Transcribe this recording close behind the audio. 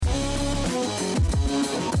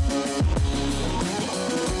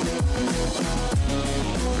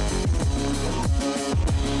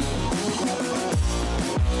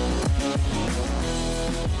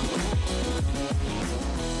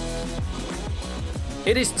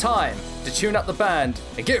It is time to tune up the band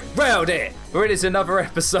and get rowdy, for it is another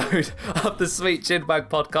episode of the Sweet Chinwag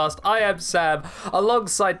podcast. I am Sam,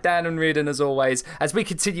 alongside Dan and Reardon as always, as we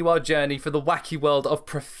continue our journey for the wacky world of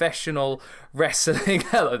professional wrestling.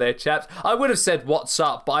 Hello there, chaps. I would have said what's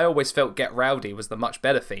up, but I always felt Get Rowdy was the much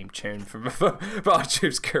better theme tune for our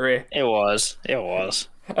Chu's career. It was.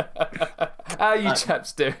 How are you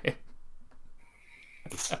chaps doing?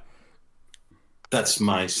 That's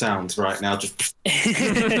my sounds right now. Just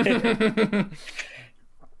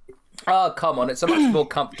Oh, come on. It's a much more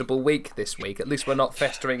comfortable week this week. At least we're not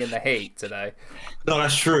festering in the heat today. no,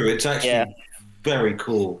 that's true. It's actually very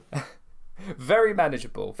cool. Very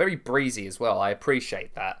manageable. Very breezy as well. I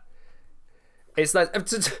appreciate that. It's like,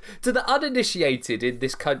 to the uninitiated in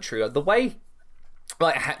this country, the way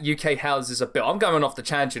like UK houses are built. I'm going off the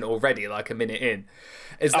tangent already, like a minute in.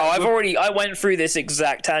 I went through this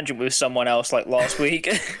exact tangent with someone else like last week.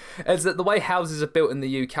 Is that the way houses are built in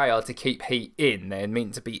the UK are to keep heat in. They're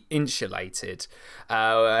meant to be insulated.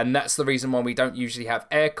 And that's the reason why we don't usually have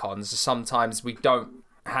air cons. Sometimes we don't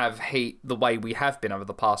have heat the way we have been over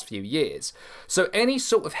the past few years. So any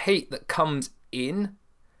sort of heat that comes in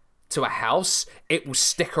to a house, it will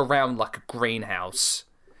stick around like a greenhouse.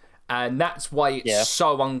 And that's why it's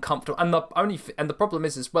so uncomfortable. And the problem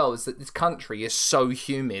is as well is that this country is so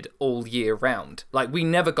humid all year round. Like, we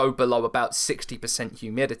never go below about 60%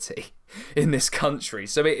 humidity in this country.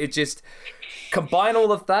 So it just combine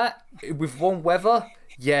all of that with warm weather.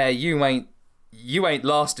 Yeah, you ain't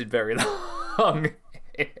lasted very long.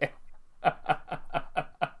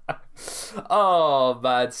 Oh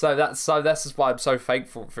man, so that's why I'm so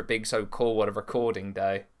thankful for it being so cool on a recording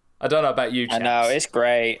day. I don't know about you, chaps. I know, it's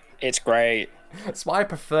great. That's why I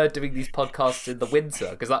prefer doing these podcasts in the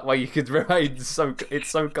winter, because that way you could remain it's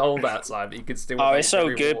so cold outside, but you can still. Oh, it's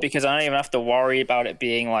so good because I don't even have to worry about it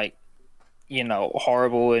being like,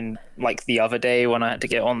 horrible. And like the other day when I had to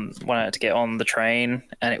get on the train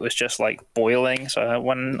and it was just like boiling. So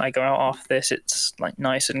when I go out after this, it's like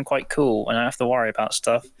nice and quite cool, and I don't have to worry about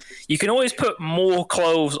stuff. You can always put more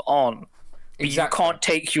clothes on, but you can't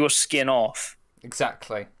take your skin off.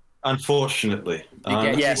 Exactly. Unfortunately.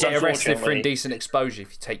 You get arrested for indecent exposure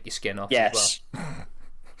if you take your skin off as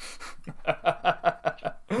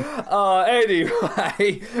well.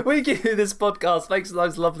 Anyway, we give you this podcast thanks to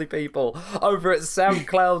those lovely people over at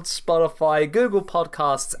SoundCloud, Spotify, Google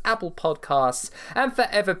Podcasts, Apple Podcasts, and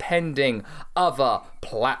forever pending other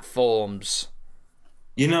platforms.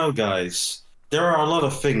 Guys, there are a lot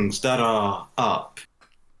of things that are up,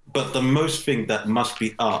 but the most thing that must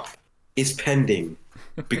be up is pending.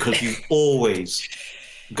 Because you've always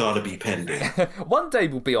got to be pending. One day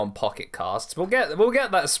we'll be on Pocket Casts. We'll get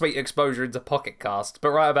that sweet exposure into Pocket Casts, but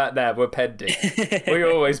right about now we're pending.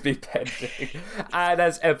 We'll always be pending. And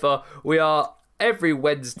as ever, we are every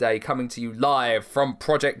Wednesday coming to you live from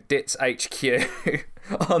Project Dits HQ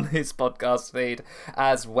on this podcast feed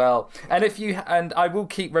as well. And I will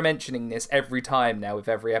keep mentioning this every time now with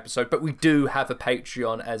every episode, but we do have a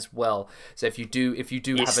Patreon as well. So if you do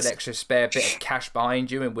have an extra spare bit of cash behind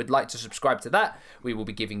you and would like to subscribe to that, we will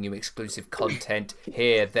be giving you exclusive content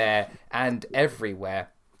here, there, and everywhere.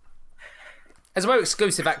 As well,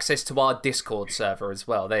 exclusive access to our Discord server as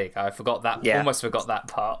well. There you go. I forgot that. Yeah. Almost forgot that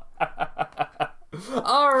part.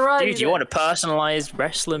 All right. Dude, you want a personalized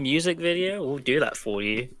wrestler music video? We'll do that for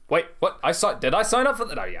you. Wait, what? Did I sign up for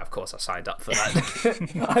that? Oh, yeah, of course I signed up for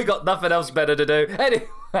that. I got nothing else better to do. Anyway,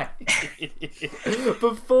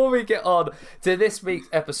 before we get on to this week's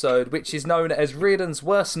episode, which is known as Reardon's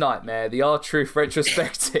Worst Nightmare, the R-Truth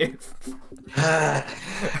Retrospective,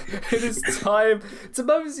 it is time to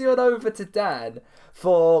mosey on over to Dan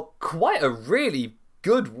for quite a really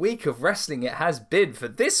good week of wrestling it has been for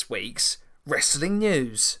this week's Wrestling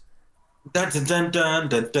News. Dun dun dun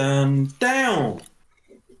dun dun down.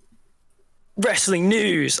 Wrestling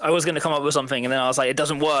news. I was going to come up with something, and then I was like, it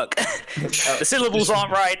doesn't work. The syllables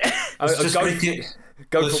aren't right.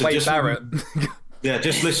 Go for Wade Barrett. Yeah,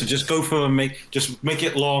 just listen. Just go for make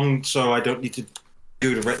it long, so I don't need to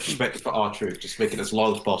do the retrospective for R-Truth. Just make it as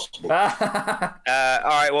long as possible. All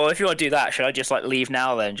right. Well, if you want to do that, should I just leave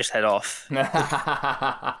now then? Just head off.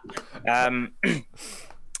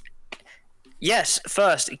 Yes,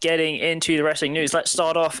 first, getting into the wrestling news. Let's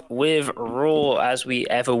start off with Raw, as we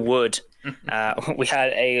ever would. We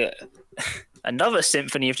had another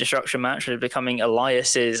Symphony of Destruction match, becoming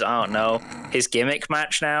Elias's, his gimmick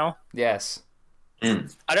match now. Yes.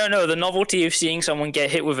 I don't know, the novelty of seeing someone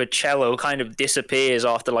get hit with a cello kind of disappears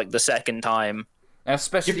after, the second time. And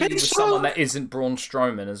especially with someone that isn't Braun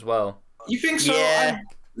Strowman as well. You think so? Yeah.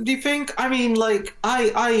 Do you think? I mean,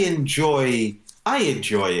 I enjoy I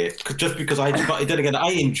enjoy it just because but then again,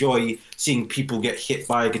 I enjoy seeing people get hit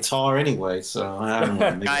by a guitar anyway. So I don't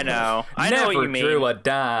want to. I know Never what you mean. drew a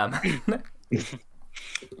dime.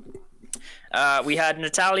 We had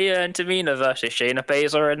Natalia and Tamina versus Shayna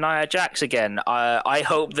Baszler and Nia Jax again. I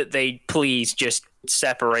hope that they please just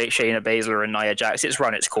separate Shayna Baszler and Nia Jax. It's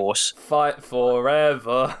run its course. Fight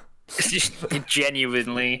forever.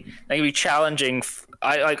 Genuinely, they can be challenging.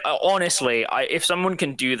 Honestly, if someone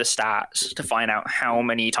can do the stats to find out how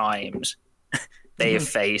many times they have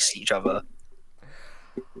faced each other.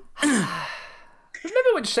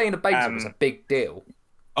 Remember when Shayna Baszler was a big deal?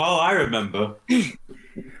 Oh, I remember.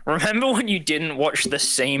 Remember when you didn't watch the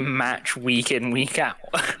same match week in, week out?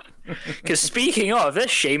 Because speaking of, there's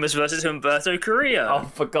Sheamus versus Humberto Carrillo. Oh,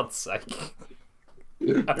 for God's sake.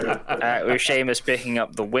 With Sheamus picking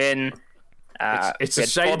up the win. It's a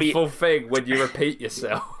shameful thing when you repeat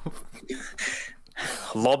yourself.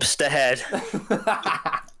 Lobster head.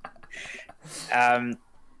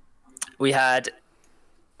 We had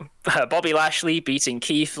Bobby Lashley beating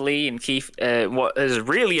Keith Lee, and Keith, what has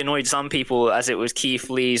really annoyed some people, as it was Keith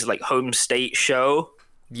Lee's like home state show.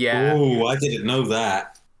 Yeah. Oh, I didn't know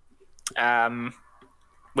that.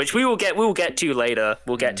 Which we will get to later.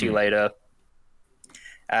 We'll get to later.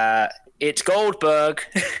 It's Goldberg.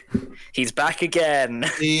 He's back again.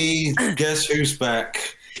 Guess who's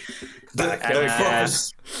back?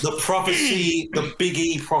 The prophecy, the Big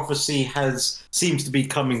E prophecy seems to be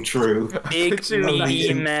coming true. Big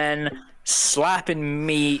meaty men slapping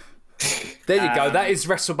meat. There you go. That is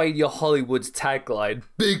WrestleMania Hollywood's tagline.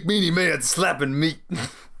 Big meaty man slapping meat.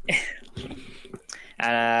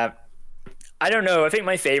 And I don't know. I think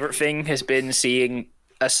my favorite thing has been seeing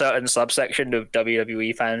a certain subsection of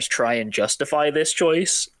WWE fans try and justify this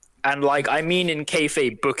choice. And, like, I mean in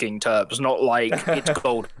kayfabe booking terms, not like it's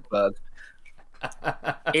Goldberg.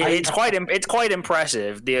 It's quite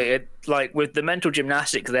impressive. Like, with the mental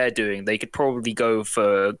gymnastics they're doing, they could probably go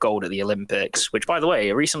for gold at the Olympics, which, by the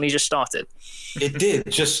way, recently just started. It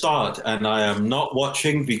did just start, and I am not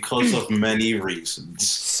watching because of many reasons.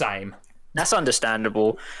 Same. That's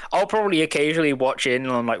understandable. I'll probably occasionally watch in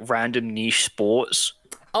on, like, random niche sports.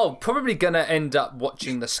 Oh, probably gonna end up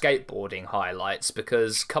watching the skateboarding highlights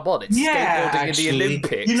because, come on, it's skateboarding in the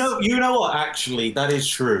Olympics. You know what? Actually, that is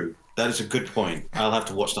true. That is a good point. I'll have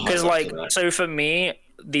to watch the highlights. Because, like, so for me,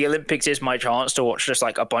 the Olympics is my chance to watch just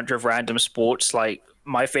like a bunch of random sports. Like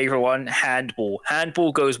my favorite one, handball.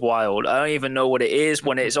 Handball goes wild. I don't even know what it is.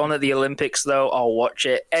 When it's on at the Olympics, though, I'll watch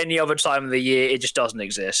it. Any other time of the year, it just doesn't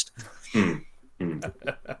exist.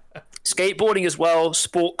 Skateboarding as well,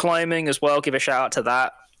 sport climbing as well. Give a shout out to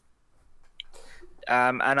that.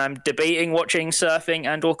 And I'm debating watching surfing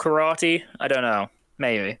and or karate. I don't know.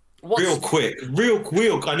 Maybe. Real quick.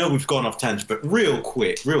 I know we've gone off tangent, but real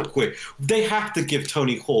quick. They have to give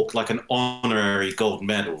Tony Hawk like an honorary gold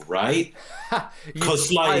medal, right?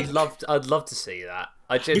 Because like, I'd love to see that.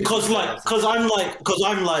 Because I'm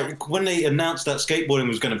like, when they announced that skateboarding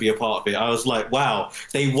was going to be a part of it, I was like, wow,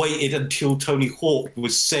 they waited until Tony Hawk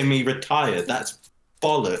was semi-retired. That's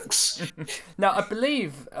bollocks. Now I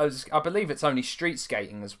believe it's only street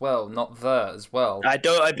skating as well, not vert as well.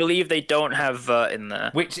 I believe they don't have vert in there,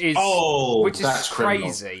 which is that's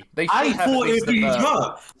crazy. I thought it would be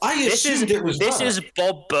vert. I assumed it was vert. This is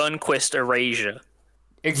Bob Burnquist erasure.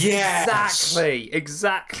 Exactly.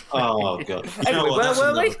 Oh god. Anyway, where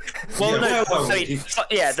were we? Well,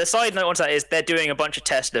 the side note on that is they're doing a bunch of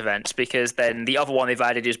test events because then the other one they've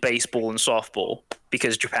added is baseball and softball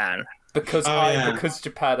because Japan. Because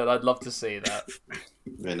Japan, and I'd love to see that.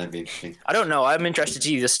 Yeah, that'd be interesting. I don't know. I'm interested to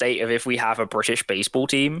see the state of if we have a British baseball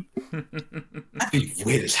team. That'd be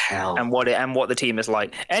weird as hell. And what the team is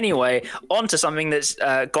like. Anyway, on to something that's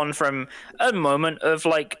gone from a moment of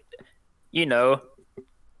like, you know,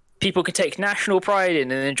 people could take national pride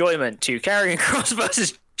in and enjoyment to Karrion Kross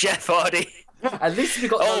versus Jeff Hardy. At least we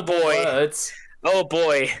got words. Oh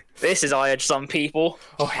boy, this has ironed some people.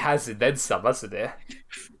 Oh, it has it then some, hasn't it?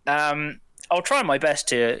 I'll try my best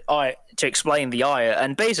to explain the ire,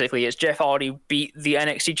 and basically it's Jeff Hardy beat the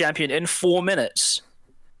NXT champion in 4 minutes.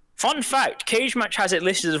 Fun fact, Cage Match has it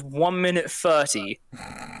listed as 1 minute 30,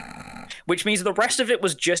 which means the rest of it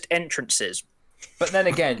was just entrances. But then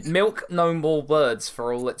again, milk no more words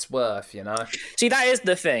for all it's worth, you know? See, that is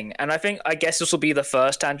the thing, and I guess this will be the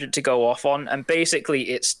first tangent to go off on, and basically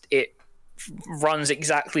it runs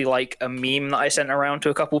exactly like a meme that I sent around to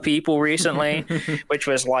a couple people recently, which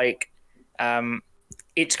was like,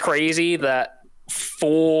 it's crazy that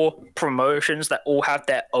 4 promotions that all have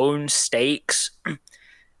their own stakes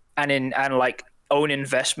and like own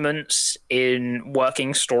investments in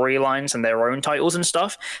working storylines and their own titles and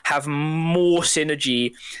stuff have more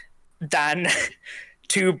synergy than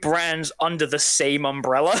two brands under the same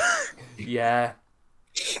umbrella. Yeah.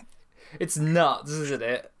 It's nuts, isn't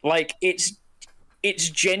it? Like, it's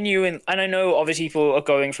genuine. And I know obviously people are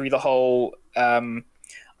going through the whole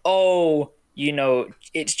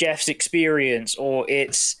it's Jeff's experience, or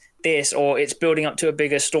it's this, or it's building up to a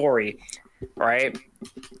bigger story, right?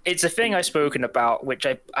 It's a thing I've spoken about, which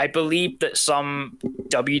I believe that some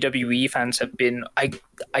WWE fans have been,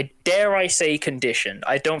 I dare I say, conditioned.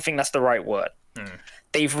 I don't think that's the right word.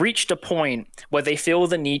 They've reached a point where they feel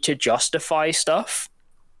the need to justify stuff.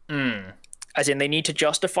 As in, they need to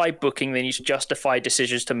justify booking, they need to justify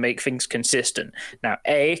decisions to make things consistent. Now,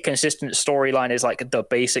 consistent storyline is like the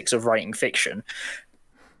basics of writing fiction.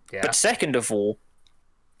 Yeah. But second of all,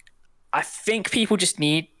 I think people just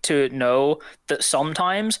need to know that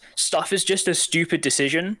sometimes stuff is just a stupid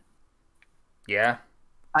decision. Yeah.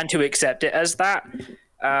 And to accept it as that.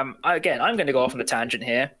 Again, I'm going to go off on a tangent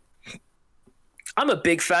here. I'm a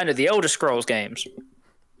big fan of the Elder Scrolls games.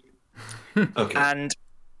 Okay. And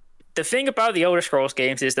the thing about the Elder Scrolls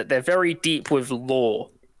games is that they're very deep with lore.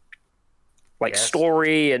 Like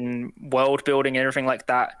story and world building and everything like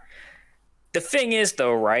that. The thing is,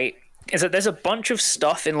 though, right, is that there's a bunch of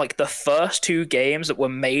stuff in, like, the first two games that were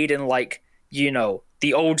made in, like,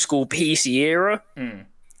 the old school PC era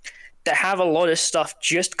that have a lot of stuff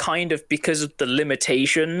just kind of because of the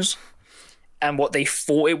limitations and what they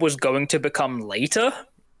thought it was going to become later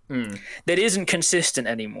that isn't consistent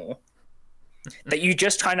anymore. That you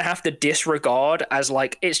just kind of have to disregard as,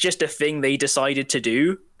 like, it's just a thing they decided to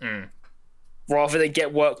do. Rather than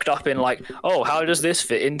get worked up in, like, oh, how does this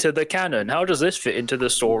fit into the canon? How does this fit into the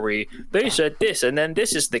story? They said this, and then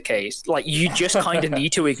this is the case. Like, you just kind of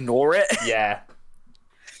need to ignore it. Yeah.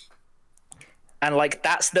 And, like,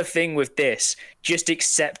 that's the thing with this. Just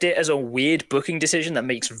accept it as a weird booking decision that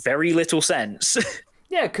makes very little sense.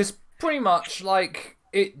 Yeah, because pretty much, like,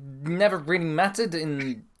 it never really mattered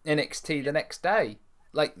in NXT the next day.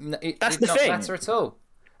 Like, it did not matter at all.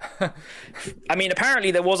 I mean, apparently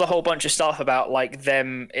there was a whole bunch of stuff about, like,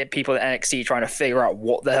 people at NXT trying to figure out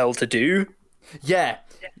what the hell to do. Yeah.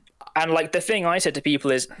 And, like, the thing I said to people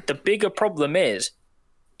is, the bigger problem is,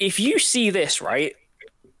 if you see this, right,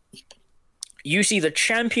 you see the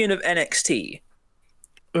champion of NXT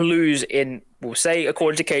lose in, we'll say,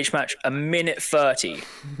 according to Cage Match, a minute 30.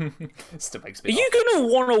 Still makes me Are you going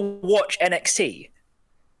to want to watch NXT?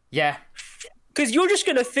 Yeah. Because you're just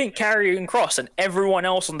going to think Karrion Kross and everyone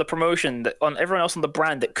else on the promotion, everyone else on the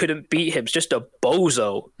brand that couldn't beat him is just a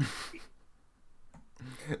bozo.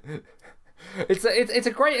 It's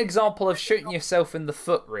a great example of shooting yourself in the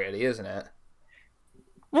foot, really, isn't it?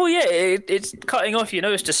 Well, yeah, it's cutting off your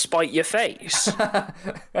nose to spite your face.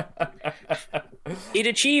 It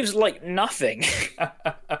achieves, like, nothing.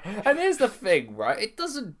 And here's the thing, right? It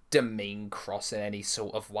doesn't demean Cross in any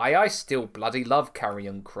sort of way. I still bloody love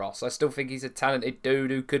Karrion Kross. I still think he's a talented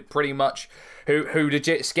dude who could pretty much... Who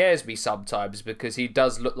legit scares me sometimes because he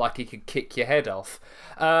does look like he could kick your head off.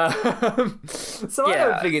 So I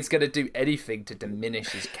don't think it's going to do anything to diminish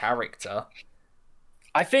his character.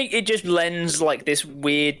 I think it just lends, like, this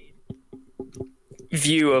weird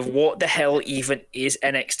view of what the hell even is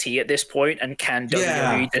NXT at this point, and can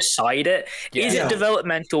WWE decide it? Yeah. Is it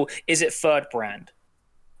developmental? Is it third brand?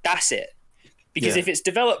 That's it. Because if it's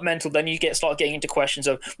developmental, then you start getting into questions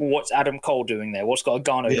of, well, what's Adam Cole doing there? What's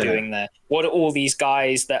Gargano doing there? What are all these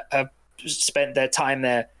guys that have spent their time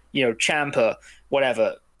there, Ciampa,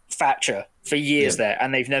 whatever, Thatcher, for years there,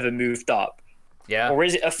 and they've never moved up? Yeah. Or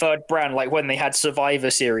is it a third brand, like when they had Survivor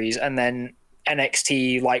Series and then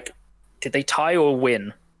NXT, like, did they tie or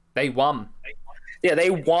win? They won. Yeah, they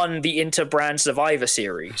won the inter-brand Survivor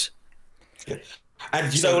Series. Yeah.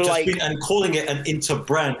 And and calling it an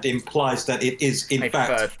inter-brand implies that it is in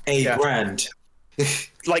fact a brand.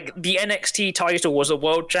 Like, the NXT title was a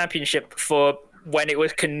world championship for when it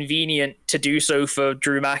was convenient to do so for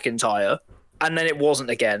Drew McIntyre, and then it wasn't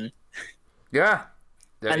again. Yeah.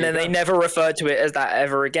 And then they never referred to it as that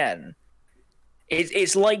ever again.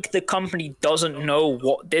 It's like the company doesn't know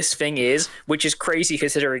what this thing is, which is crazy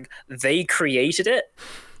considering they created it.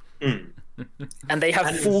 And they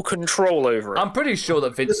have full control over it. I'm pretty sure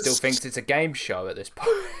that Vince still thinks it's a game show at this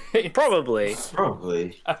point. Probably.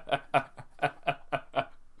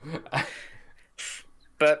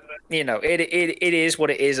 But, it is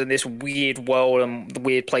what it is in this weird world and the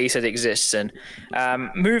weird place it exists in.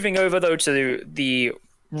 Moving over, though, to the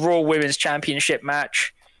Raw Women's Championship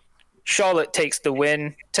match. Charlotte takes the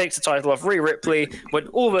win, takes the title off Rhea Ripley, when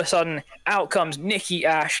all of a sudden out comes Nikki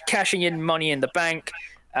Ash cashing in Money in the Bank.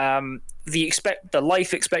 The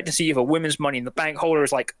life expectancy of a women's Money in the Bank holder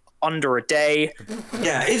is like under a day.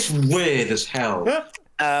 Yeah, it's weird as hell.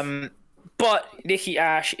 But Nikki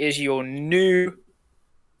Ash is your new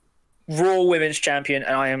Raw Women's Champion,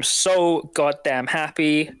 and I am so goddamn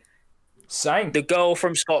happy. Same. The girl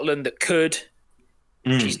from Scotland that could,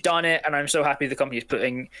 she's done it, and I'm so happy the company is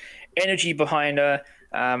putting energy behind her.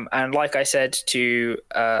 And like I said to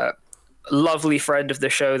a lovely friend of the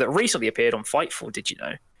show that recently appeared on Fightful, did you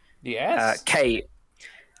know? Yes. Kate.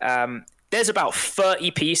 There's about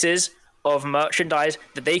 30 pieces of merchandise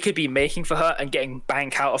that they could be making for her and getting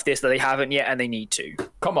bank out of this that they haven't yet, and they need to.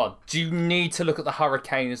 Come on. Do you need to look at the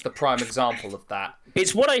Hurricane as the prime example of that?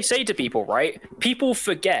 It's what I say to people, right? People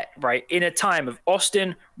forget, right? In a time of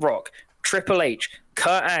Austin, Rock, Triple H,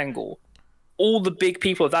 Kurt Angle, all the big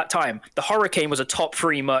people of that time, the Hurricane was a top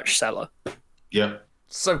 3 merch seller. Yeah.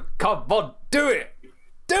 So come on, do it!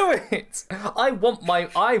 Do it! I want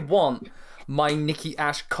my Nikki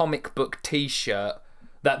Ash comic book T-shirt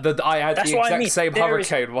that I had the exact same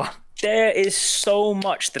Hurricane one. There is so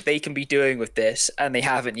much that they can be doing with this, and they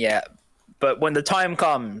haven't yet. But when the time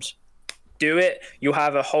comes, do it. You'll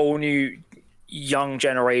have a whole new young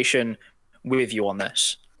generation with you on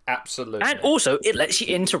this. Absolutely. And also, it lets you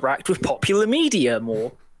interact with popular media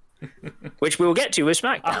more, which we'll get to with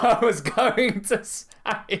SmackDown. I was going to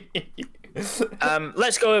say.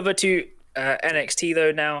 Let's go over to NXT,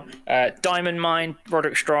 though, now. Diamond Mine,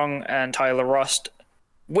 Roderick Strong, and Tyler Rust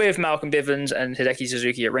with Malcolm Bivens and Hideki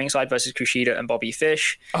Suzuki at ringside versus Kushida and Bobby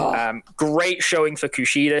Fish. Great showing for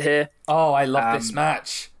Kushida here. Oh, I love this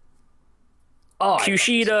match. Oh,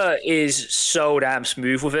 Kushida is so damn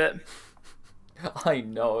smooth with it. I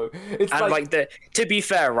know. It's and to be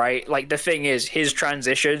fair, right? Like, the thing is, his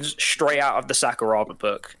transitions straight out of the Sakuraba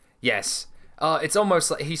book. Yes. It's almost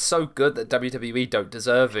like he's so good that WWE don't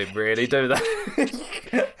deserve him, really, do they?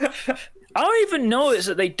 I don't even know it's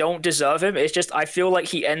that they don't deserve him. It's just I feel like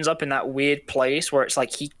he ends up in that weird place where it's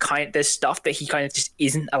like there's stuff that he kind of just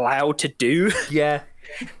isn't allowed to do. Yeah.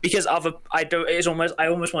 Because I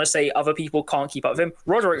almost want to say other people can't keep up with him.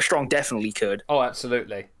 Roderick Strong definitely could. Oh,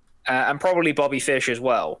 absolutely. And probably Bobby Fish as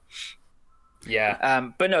well.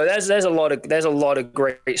 Yeah. But no, there's a lot of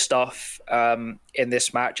great stuff in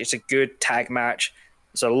this match. It's a good tag match.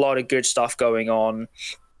 There's a lot of good stuff going on.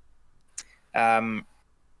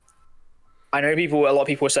 I know a lot of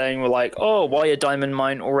people were saying were like, oh, why are Diamond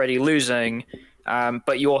Mine already losing?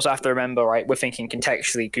 But you also have to remember, right, we're thinking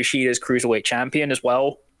contextually, Kushida's Cruiserweight champion as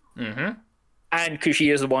well. Mm-hmm. And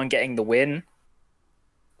Kushida's the one getting the win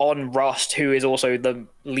on Rust, who is also the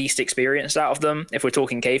least experienced out of them, if we're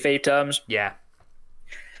talking kayfabe terms. Yeah.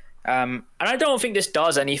 And I don't think this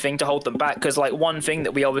does anything to hold them back, because like one thing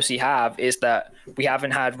that we obviously have is that we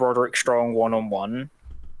haven't had Roderick Strong one-on-one.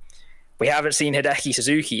 We haven't seen Hideki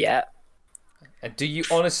Suzuki yet. And do you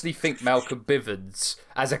honestly think Malcolm Bivens,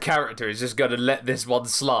 as a character, is just going to let this one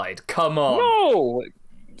slide? Come on. No!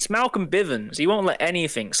 It's Malcolm Bivens. He won't let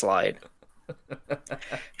anything slide.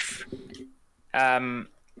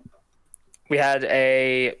 We had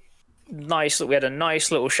a nice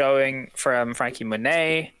little showing from Frankie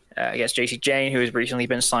Monet against JC Jane, who has recently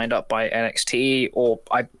been signed up by NXT, or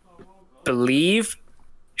I believe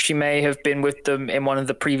she may have been with them in one of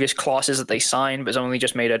the previous classes that they signed, but has only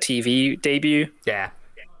just made her TV debut. Yeah.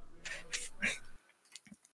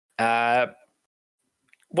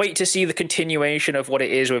 Wait to see the continuation of what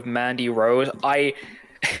it is with Mandy Rose.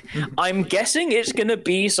 I'm guessing it's going to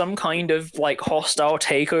be some kind of like hostile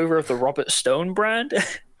takeover of the Robert Stone brand.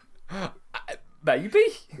 Maybe.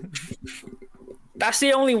 That's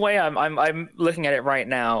the only way I'm looking at it right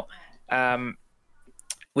now.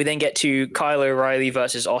 We then get to Kyle O'Reilly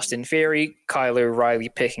versus Austin Theory. Kyle O'Reilly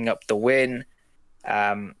picking up the win.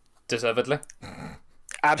 Deservedly.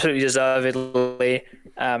 Absolutely deservedly.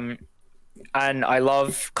 And I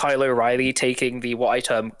love Kyle O'Reilly taking the what I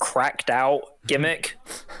term cracked out gimmick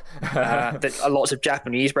that lots of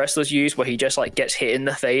Japanese wrestlers use, where he just like gets hit in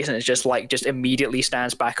the face and it's just immediately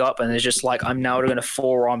stands back up and is just like, I'm now going to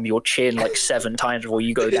forearm your chin like 7 times before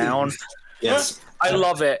you go down. Yes. I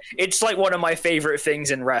love it. It's like one of my favorite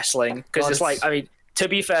things in wrestling, because it's like, I mean, to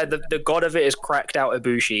be fair, the god of it is cracked out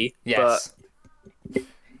Ibushi. Yes.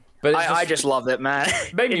 But I just love it, man.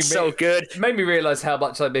 It's so good. It made me realise how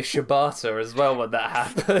much I miss Shibata as well when that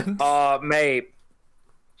happened. Oh, mate.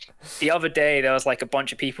 The other day, there was like a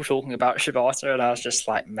bunch of people talking about Shibata, and I was just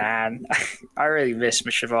like, man, I really miss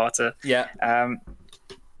Shibata. Yeah.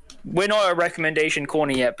 we're not at a recommendation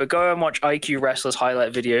corner yet, but go and watch IQ Wrestler's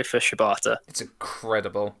highlight video for Shibata. It's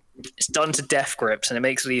incredible. It's done to death grips, and it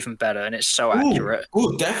makes it even better, and it's so accurate.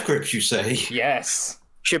 Ooh, death grips, you say? Yes.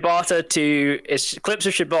 It's clips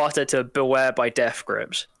of Shibata to Beware by Death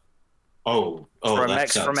Grips. From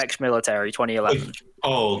ex-military 2011.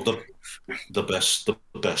 Oh, the best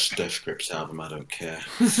death grips album. I don't care.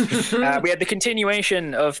 We had the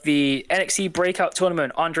continuation of the NXT Breakout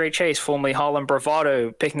Tournament. Andre Chase, formerly Harlem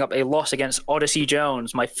Bravado, picking up a loss against Odyssey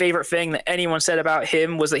Jones. My favorite thing that anyone said about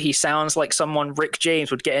him was that he sounds like someone Rick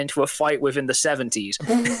James would get into a fight with in the 70s.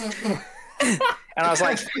 And I was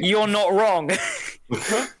like, you're not wrong.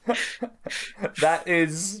 That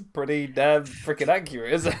is pretty damn freaking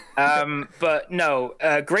accurate, isn't it? But no,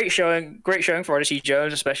 great showing for Odyssey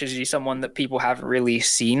Jones, especially as he's someone that people haven't really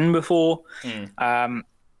seen before. I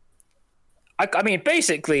mean,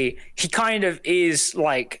 basically, he kind of is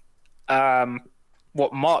like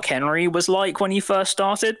what Mark Henry was like when he first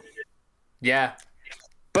started. Yeah.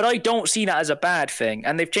 But I don't see that as a bad thing.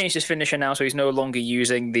 And they've changed his finisher now, so he's no longer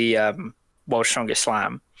using the World's Strongest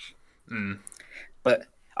Slam. But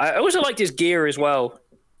I also liked his gear as well.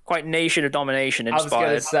 Quite Nation of Domination inspired. I was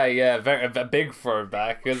going to say, yeah, a big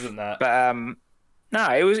throwback, isn't that? But no,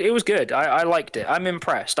 it was good. I liked it. I'm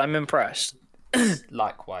impressed.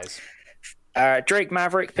 Likewise. Drake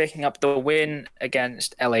Maverick picking up the win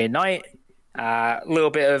against LA Knight. A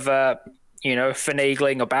little bit of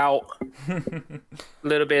finagling about, a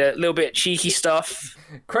little bit of cheeky stuff.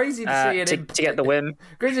 Crazy to see to get the win.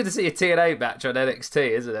 Crazy to see a TNA match on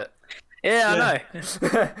NXT, isn't it? Yeah, I know.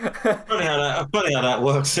 Funny how that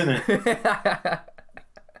works, isn't it?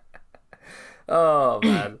 Oh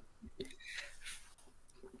man.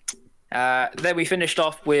 Then we finished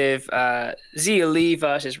off with Zia Lee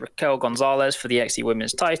versus Raquel Gonzalez for the NXT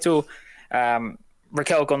Women's title.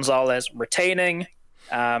 Raquel Gonzalez retaining.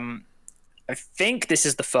 I think this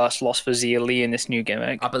is the first loss for Zia Lee in this new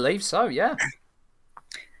gimmick. I believe so, yeah.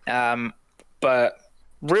 But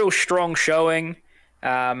real strong showing.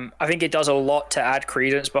 I think it does a lot to add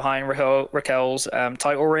credence behind Raquel's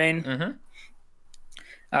title reign.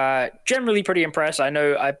 Generally pretty impressed.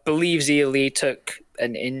 I believe Zia Lee took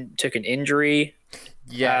an injury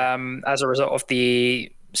as a result of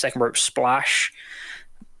the second rope splash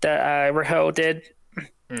that Raquel did.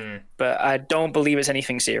 But I don't believe it's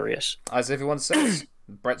anything serious. As everyone says,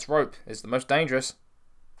 Brett's rope is the most dangerous.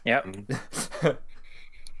 Yep.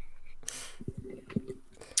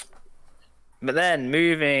 But then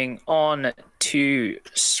moving on to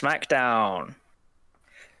SmackDown.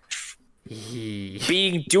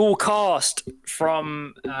 Being dual cast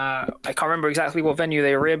from, I can't remember exactly what venue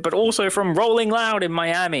they were in, but also from Rolling Loud in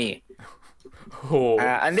Miami.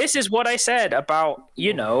 And this is what I said about,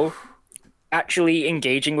 actually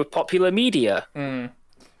engaging with popular media.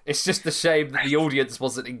 It's just a shame that the audience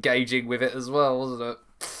wasn't engaging with it as well, wasn't it?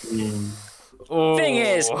 Thing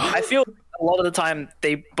is, I feel a lot of the time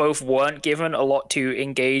they both weren't given a lot to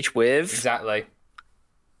engage with. Exactly.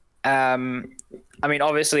 I mean,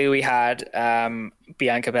 obviously we had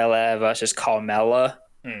Bianca Belair versus Carmella,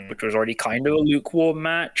 which was already kind of a lukewarm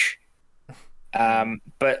match.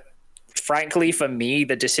 But frankly, for me,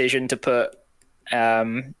 the decision to put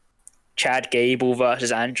Chad Gable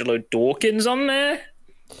versus Angelo Dawkins on there,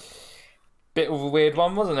 bit of a weird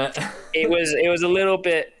one, wasn't it? it was a little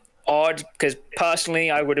bit odd, because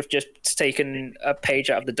personally I would have just taken a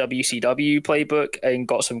page out of the WCW playbook and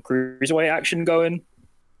got some cruiserweight action going.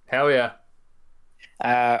 Hell yeah.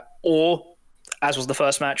 Or, as was the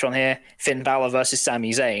first match on here, Finn Balor versus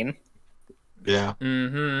Sami Zayn. Yeah.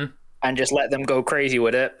 And just let them go crazy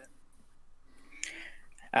with it.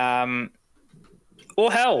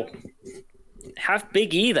 Or hell, have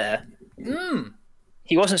Big E there.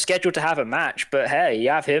 He wasn't scheduled to have a match, but hey, you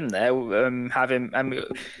have him there. Have him.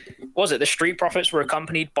 Was it the Street Profits were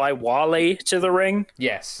accompanied by Wale to the ring?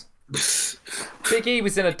 Yes. Big E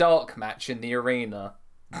was in a dark match in the arena.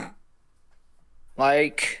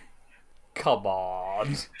 Like, come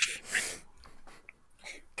on.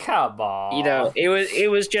 Come on. It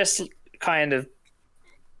was just kind of.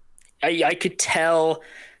 I could tell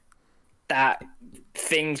that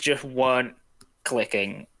things just weren't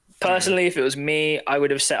clicking. Personally, if it was me, I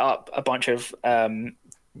would have set up a bunch of, have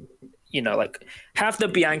the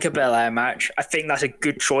Bianca Belair match. I think that's a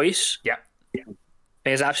good choice. Yeah.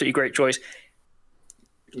 It's an absolutely great choice.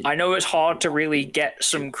 I know it's hard to really get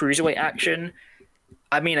some cruiserweight action.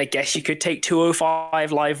 I mean, I guess you could take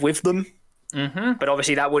 205 Live with them. But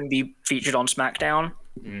obviously that wouldn't be featured on SmackDown.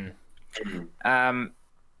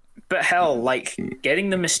 But hell, like,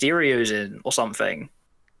 getting the Mysterios in or something.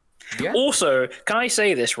 Yeah. Also, can I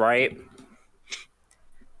say this, right?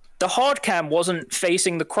 the hard cam wasn't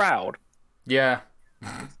facing the crowd. Yeah.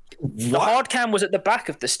 The hard cam was at the back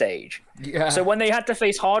of the stage. Yeah. So when they had to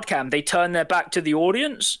face hard cam, they turned their back to the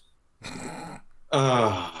audience.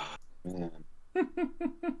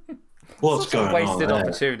 What's Such a going on wasted there?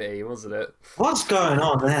 opportunity, wasn't it? What's going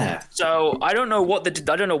on there? So I don't know what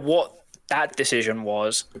that decision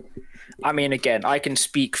was. I mean, again, I can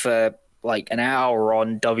speak for like an hour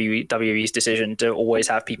on WWE's decision to always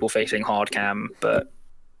have people facing hard cam, but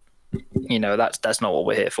you know that's not what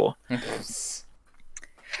we're here for.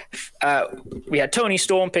 We had Toni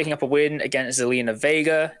Storm picking up a win against Zelina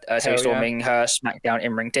Vega. Toni Storm making her SmackDown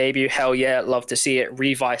in-ring debut. Hell yeah, love to see it.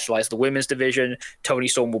 Revitalize the women's division. Toni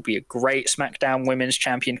Storm will be a great SmackDown Women's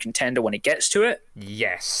Champion contender when it gets to it.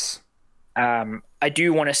 Yes. I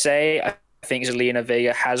do want to say, I think Zelina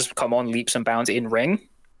Vega has come on leaps and bounds in ring.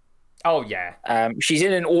 Oh yeah. She's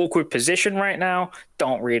in an awkward position right now.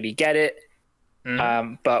 Don't really get it.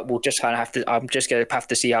 But we'll just kind of have to. I'm just gonna have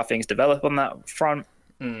to see how things develop on that front.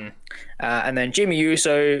 And then Jimmy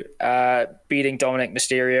Uso beating Dominic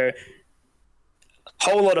Mysterio.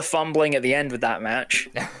 Whole lot of fumbling at the end with that match.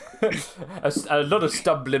 a lot of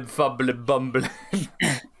stumbling, fumbling, bumbling.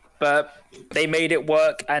 But they made it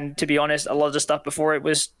work, and to be honest, a lot of the stuff before it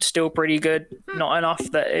was still pretty good. Not enough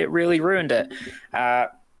that it really ruined it.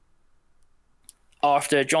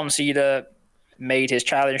 After John Cena made his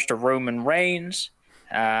challenge to Roman Reigns,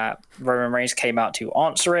 Roman Reigns came out to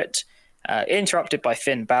answer it, interrupted by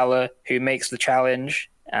Finn Balor, who makes the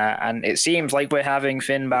challenge, and it seems like we're having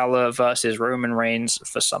Finn Balor versus Roman Reigns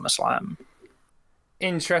for SummerSlam.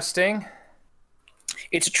 Interesting.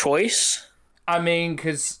 It's a choice. I mean,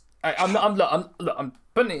 because I'm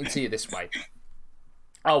putting it to you this way.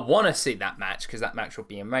 I want to see that match because that match will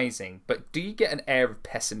be amazing. But do you get an air of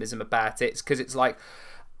pessimism about it? Because it's like,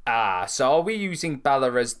 so are we using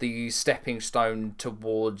Balor as the stepping stone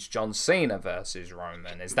towards John Cena versus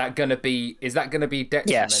Roman? Is that going to be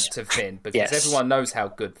detriment to Finn? Because everyone knows how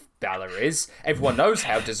good Balor is. Everyone knows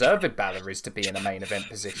how deserved Balor is to be in a main event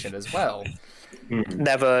position as well.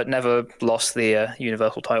 Never lost the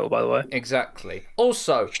Universal title, by the way. Exactly.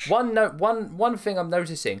 Also, one thing I'm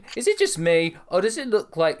noticing, is it just me, or does it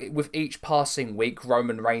look like with each passing week,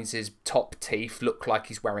 Roman Reigns' top teeth look like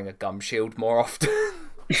he's wearing a gum shield more often?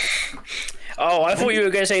 Oh, I thought you were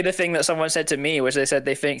going to say the thing that someone said to me, which they said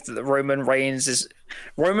they think that Roman Reigns'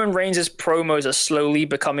 promos are slowly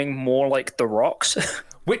becoming more like The Rock's.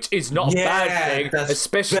 Which is not a bad thing,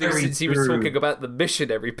 especially since he was talking about the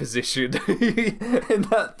missionary position in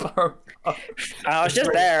that promo. I was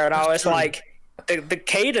just there, and I was like, the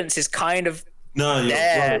cadence is kind of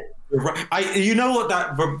there. Right. You know what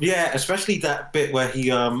especially that bit where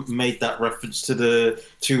he made that reference to the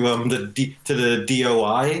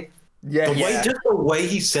DOI. The way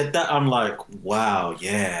he said that, I'm like, wow,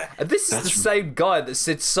 yeah. And this is the same guy that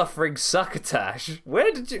said suffering succotash.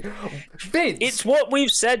 Where did you, Vince? It's what we've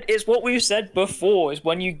said. It's what we've said before. Is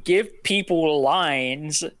when you give people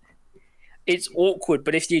lines, it's awkward.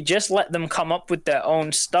 But if you just let them come up with their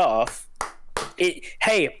own stuff,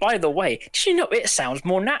 hey, by the way, did you know it sounds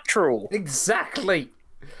more natural? Exactly.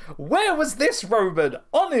 Where was this Roman?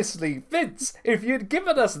 Honestly, Vince, if you'd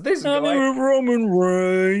given us this guy, Roman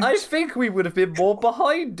Reigns, I think we would have been more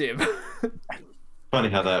behind him. Funny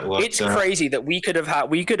how that works. It's crazy that we could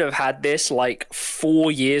have had this like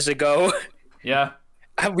 4 years ago. Yeah.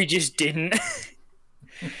 And we just didn't.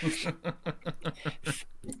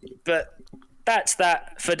 But that's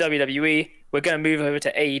that for WWE. We're going to move over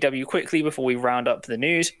to AEW quickly before we round up the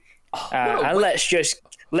news. And let's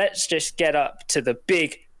just get up to the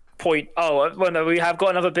big point. Oh, well, no, we have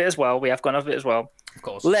got another bit as well. Of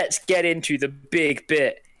course. Let's get into the big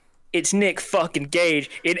bit. It's Nick fucking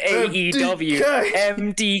Gage in AEW.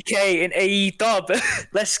 MDK in AEW.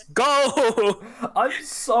 Let's go. I'm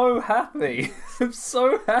so happy. I'm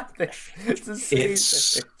so happy to see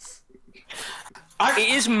this. It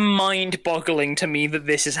is mind-boggling to me that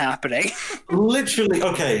this is happening. Literally,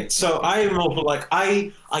 okay, so I am also like,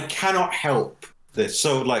 I cannot help this.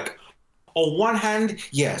 So, like, on one hand,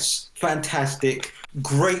 yes, fantastic,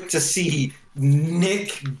 great to see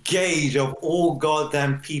Nick Gage of all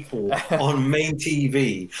goddamn people on main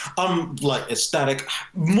TV. I'm, like, ecstatic,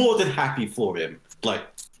 more than happy for him. Like,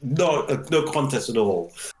 no contest at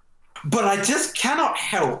all. But I just cannot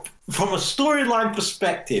help, from a storyline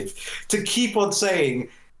perspective, to keep on saying,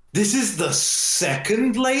 this is the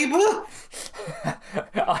second labor?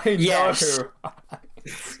 I know.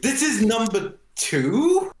 This is number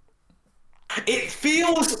 2? It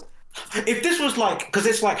feels... If this was like... Because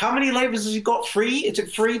it's like, how many labors has he got? 3? Is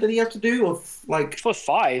it 3 that he has to do? Or like... For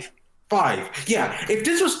 5. 5. Yeah. If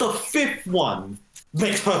this was the 5th one,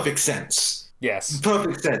 makes perfect sense. Yes.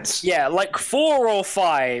 Perfect sense. Yeah, like 4 or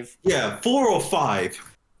 5. Yeah, 4 or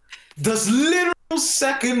 5. This literal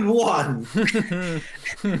second one. The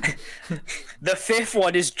 5th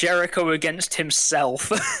one is Jericho against himself.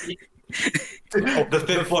 The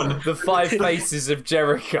 5th one. The 5 faces of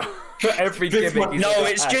Jericho. Every gimmick. No,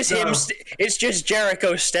 it's just him. It's just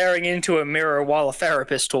Jericho staring into a mirror while a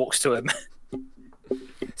therapist talks to him.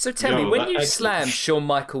 So tell me, when you slammed Shawn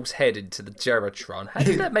Michaels' head into the Jeritron, how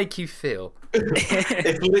did that make you feel?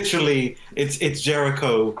 It's literally it's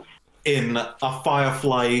Jericho in a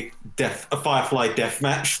Firefly death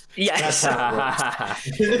match. Yes.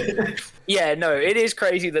 Yeah, no, it is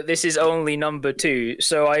crazy that this is only number 2.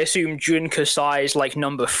 So I assume Jun Kasai is like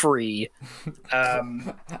number 3.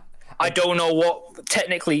 I don't know what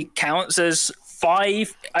technically counts as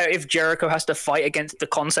 5 if Jericho has to fight against the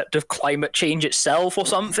concept of climate change itself or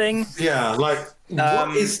something. Yeah, like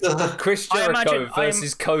what is the Chris Jericho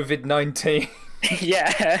versus COVID-19?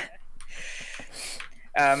 Yeah.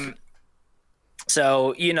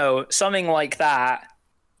 So, something like that.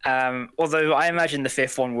 Although I imagine the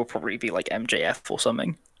 5th one will probably be like MJF or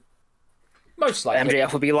something. Most likely.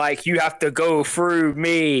 MJF will be like, you have to go through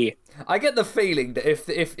me. I get the feeling that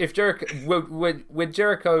if Jericho when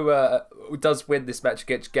Jericho does win this match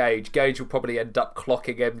against Gage will probably end up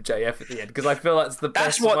clocking MJF at the end, because I feel that's the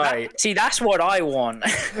best way. That's what I want.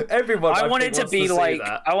 Everyone, I want it to be like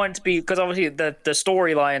that. I want it to be, because obviously the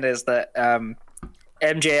storyline is that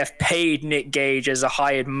MJF paid Nick Gage as a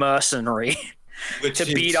hired mercenary. To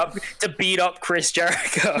beat up Chris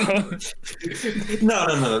Jericho.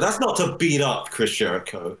 No. That's not to beat up Chris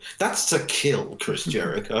Jericho. That's to kill Chris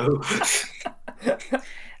Jericho.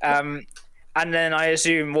 And then I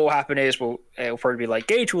assume what will happen is, it'll probably be like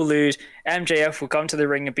Gage will lose. MJF will come to the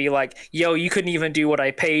ring and be like, "Yo, you couldn't even do what I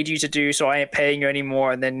paid you to do, so I ain't paying you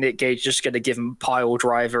anymore." And then Nick Gage just gonna give him a pile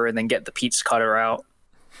driver and then get the pizza cutter out.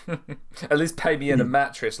 At least pay me in a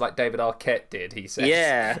mattress like David Arquette did, he said.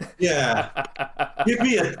 Yeah. Yeah. Give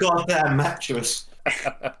me a goddamn mattress.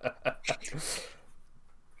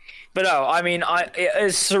 But no, I mean,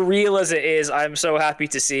 as surreal as it is, I'm so happy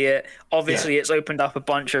to see it. Obviously, It's opened up a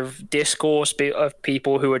bunch of discourse of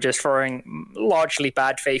people who are just throwing largely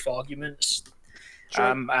bad faith arguments,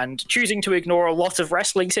 and choosing to ignore a lot of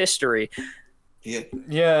wrestling's history.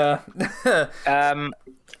 Yeah.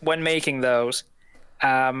 When making those.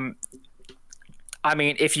 I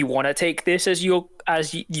mean, if you want to take this as your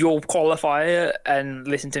qualifier and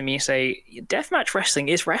listen to me say deathmatch wrestling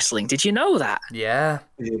is wrestling, did you know that? Yeah.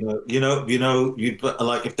 Like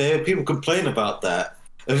if there people complain about that,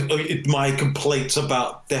 my complaints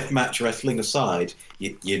about deathmatch wrestling aside,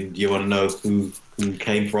 you want to know who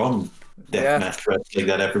came from deathmatch wrestling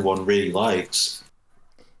that everyone really likes.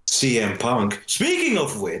 CM Punk. Speaking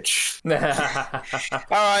of which, all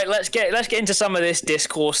right, let's get into some of this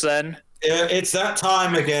discourse then. Yeah, it's that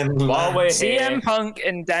time again. While we're CM Punk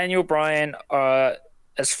and Daniel Bryan are,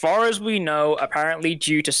 as far as we know, apparently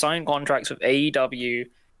due to sign contracts with AEW.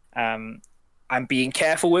 I'm being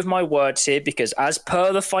careful with my words here because, as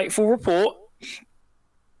per the Fightful report,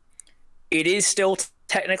 it is still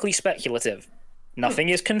technically speculative. Nothing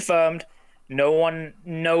is confirmed. No one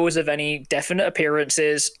knows of any definite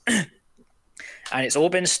appearances. And it's all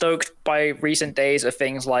been stoked by recent days of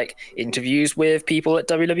things like interviews with people at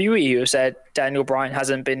WWE who have said Daniel Bryan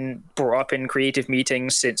hasn't been brought up in creative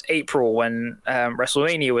meetings since April when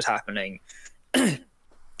WrestleMania was happening.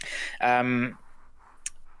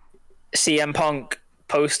 CM Punk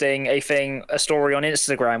posting a story on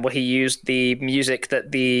Instagram where he used the music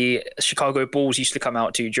that the Chicago Bulls used to come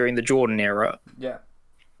out to during the Jordan era. Yeah.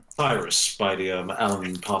 Cyrus by the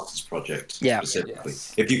Alan Parsons Project. Yeah. Specifically.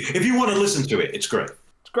 Yes. If you want to listen to it, it's great.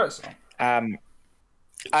 It's a great song.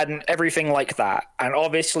 And everything like that. And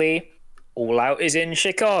obviously, All Out is in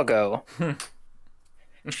Chicago.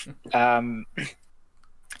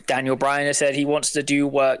 Daniel Bryan has said he wants to do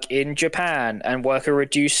work in Japan and work a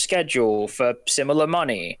reduced schedule for similar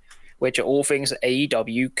money, which are all things that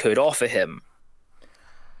AEW could offer him.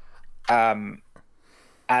 And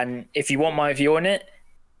if you want my view on it,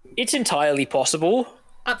 it's entirely possible.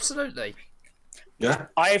 Absolutely. Yeah.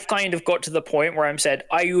 I've kind of got to the point where I'm said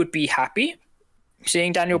I would be happy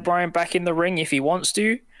seeing Daniel Bryan back in the ring if he wants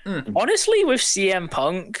to. Honestly, with CM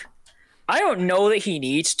Punk, I don't know that he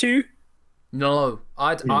needs to. No,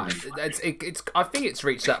 I think it's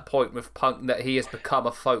reached that point with Punk that he has become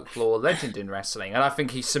a folklore legend in wrestling, and I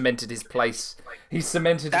think he cemented his place.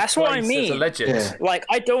 That's what I mean. As a legend. Yeah. Like,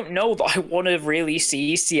 I don't know that I want to really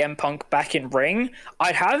see CM Punk back in ring.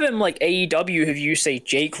 I'd have him like AEW have you say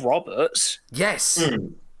Jake Roberts. Yes.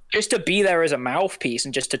 just to be there as a mouthpiece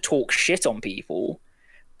and just to talk shit on people.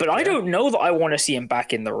 But I don't know that I want to see him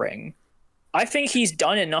back in the ring. I think he's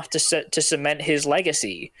done enough to cement his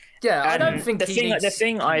legacy. Yeah, I And don't think the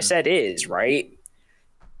thing I said is, right,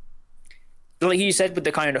 like you said with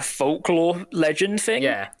the kind of folklore legend thing.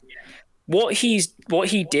 Yeah. What he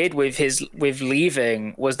did with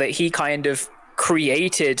leaving was that he kind of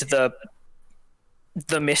created the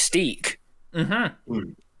mystique.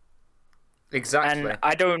 Mm-hmm. Exactly. And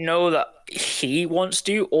I don't know that he wants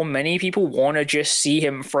to, or many people want to just see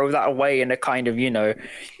him throw that away in a kind of,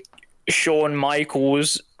 Shawn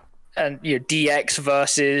Michaels and DX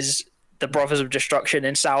versus the Brothers of Destruction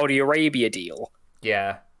in Saudi Arabia deal.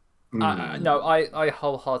 Yeah. No, I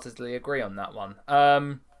wholeheartedly agree on that one.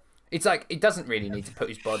 It's like he doesn't really need to put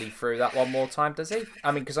his body through that one more time, does he?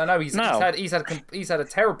 I mean, because I know he's had a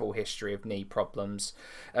terrible history of knee problems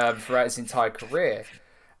throughout his entire career,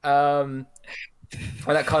 and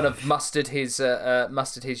that kind of mustered his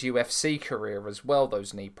UFC career as well.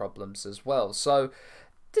 Those knee problems as well. So,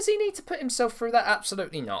 does he need to put himself through that?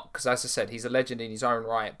 Absolutely not. Because as I said, he's a legend in his own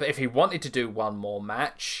right. But if he wanted to do one more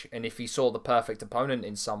match, and if he saw the perfect opponent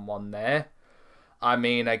in someone there, I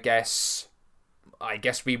mean, I guess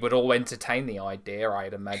we would all entertain the idea,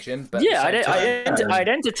 I'd imagine. But yeah, I'd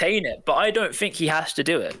entertain it, but I don't think he has to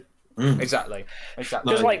do it. Exactly.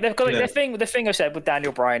 Because like they've got the thing I've said with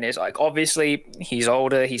Daniel Bryan is like obviously he's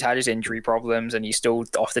older, he's had his injury problems, and he's still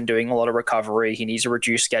often doing a lot of recovery. He needs a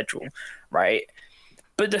reduced schedule, right?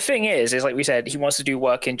 But the thing is like we said, he wants to do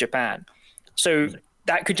work in Japan, so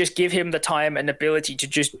that could just give him the time and ability to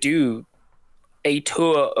just do a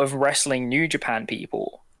tour of wrestling New Japan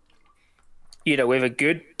people. With a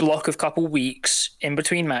good block of couple weeks in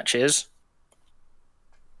between matches.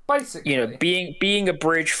 Basically. Being a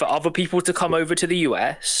bridge for other people to come over to the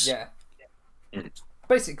US. Yeah.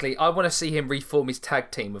 Basically, I want to see him reform his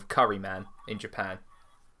tag team with Curryman in Japan.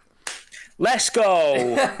 Let's go!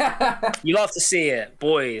 You love to see it,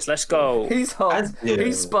 boys. Let's go. He's hot.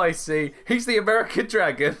 He's spicy. He's the American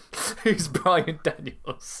Dragon. He's Bryan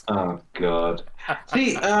Daniels. Oh God.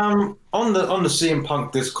 See, on the CM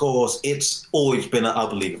Punk discourse, it's always been I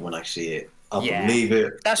believe it when I see it. I believe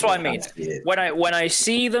it. That's what I mean. When I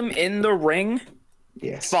see them in the ring,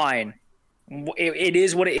 fine. It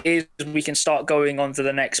is what it is. We can start going on to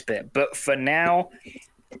the next bit. But for now,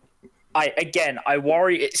 I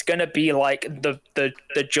worry it's going to be like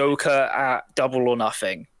the Joker at Double or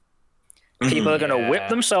Nothing. People are going to whip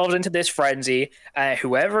themselves into this frenzy, and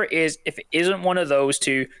whoever it is, if it isn't one of those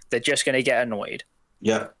two, they're just going to get annoyed.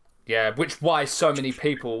 Yeah. Yeah, which why so many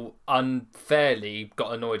people unfairly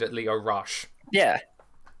got annoyed at Leo Rush. Yeah.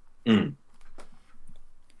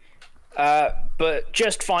 But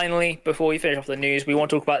just finally, before we finish off the news, we want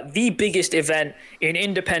to talk about the biggest event in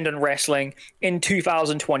independent wrestling in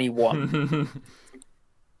 2021.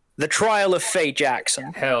 The trial of Faye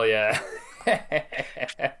Jackson. Hell yeah.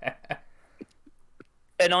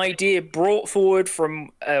 An idea brought forward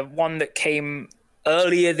from one that came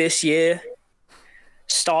earlier this year,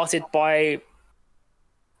 started by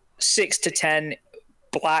 6 to 10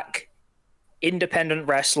 black independent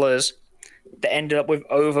wrestlers that ended up with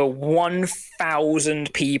over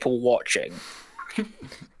 1,000 people watching.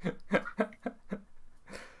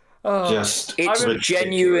 It's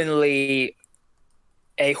genuinely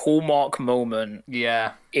a hallmark moment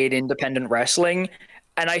in independent wrestling,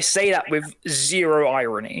 and I say that with zero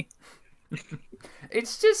irony.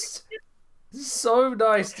 It's just so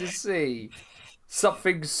nice to see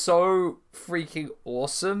something so freaking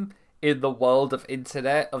awesome in the world of the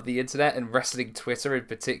internet and wrestling Twitter in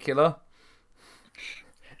particular.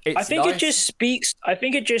 I think it just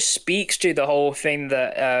speaks to the whole thing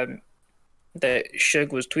that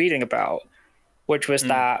Shug was tweeting about, which was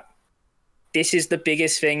that this is the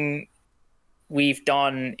biggest thing we've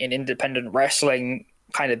done in independent wrestling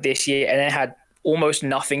kind of this year, and it had almost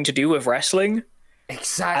nothing to do with wrestling.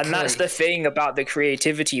 Exactly. And that's the thing about the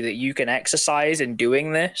creativity that you can exercise in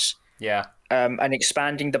doing this. Yeah. And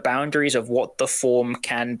expanding the boundaries of what the form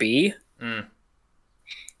can be. And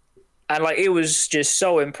like, it was just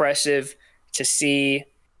so impressive to see,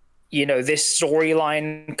 this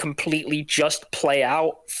storyline completely just play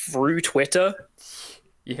out through Twitter.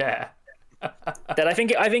 Yeah. That I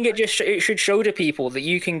think it should show to people that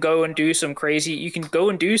you can go and do some crazy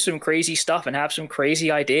stuff and have some crazy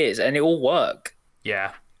ideas, and it will work.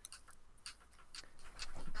 Yeah.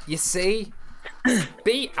 You see,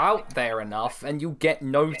 be out there enough and you'll get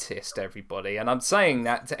noticed, everybody. And I'm saying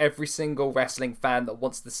that to every single wrestling fan that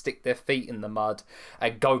wants to stick their feet in the mud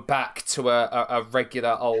and go back to a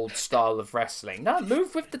regular old style of wrestling. No,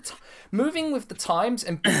 moving with the times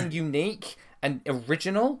and being unique and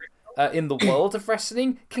original in the world of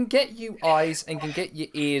wrestling can get you eyes and can get your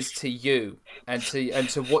ears to you and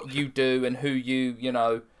to what you do and who you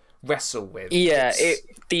know wrestle with. Yeah,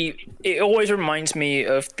 it always reminds me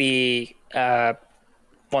of the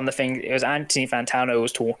one of the things it was Anthony Fantano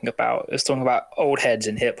was talking about. It was talking about old heads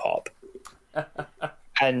in hip hop,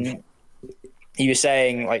 and he was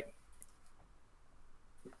saying like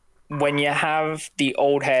when you have the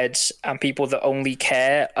old heads and people that only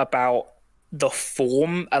care about the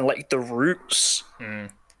form and like the roots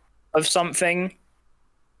of something,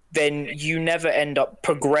 then you never end up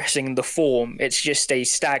progressing the form. It just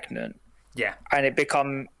stays stagnant. Yeah. And it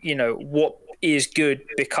become, you know, what is good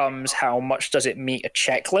becomes how much does it meet a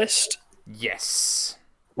checklist? Yes.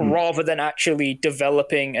 Rather than actually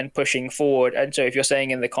developing and pushing forward. And so if you're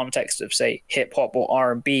saying in the context of, say, hip-hop or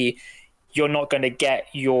R&B, you're not going to get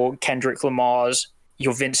your Kendrick Lamars,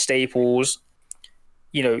 your Vince Staples,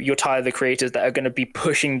 you know, your Tyler, the Creators that are going to be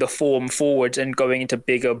pushing the form forwards and going into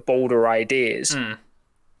bigger, bolder ideas.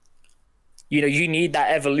 You know, you need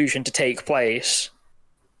that evolution to take place.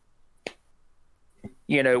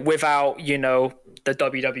 You know, without, you know, the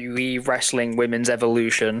WWE wrestling women's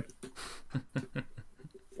evolution.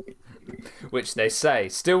 Which they say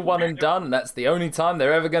still one and done. That's the only time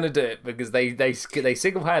they're ever going to do it because they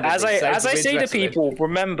single-handedly. As I say to people,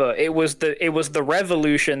 remember it was the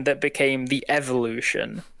revolution that became the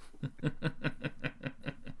evolution.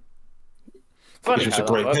 Which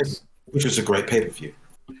was a great pay-per-view.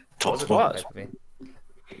 Top to bottom.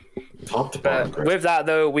 Top to bottom. With that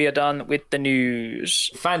though, we are done with the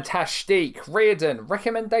news. Fantastic. Reardon,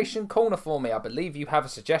 recommendation corner for me. I believe you have a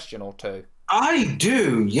suggestion or two. I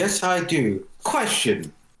do. Yes, I do.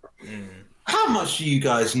 Question. How much do you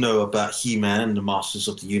guys know about He-Man and the Masters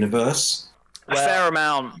of the Universe? A fair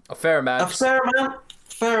amount. A fair amount. A fair amount?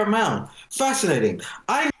 Fair amount. Fascinating.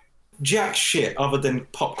 I know jack shit other than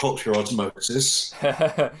pop culture osmosis.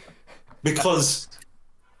 Because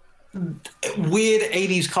weird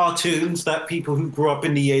 80s cartoons that people who grew up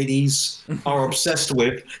in the 80s are obsessed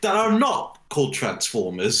with that are not called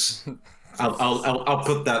Transformers. I'll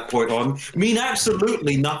put that point on. Mean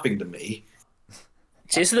absolutely nothing to me.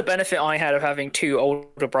 See, this is the benefit I had of having two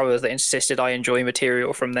older brothers that insisted I enjoy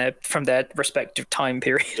material from their respective time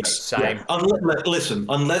periods. Same. Yeah. Listen,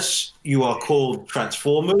 unless you are called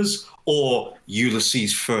Transformers or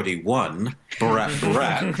Ulysses 31, Brat.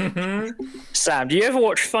 Sam, do you ever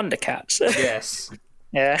watch Thundercats? Yes.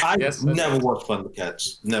 Yeah. I've never watched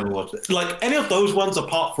Thundercats. Never watched it. Like any of those ones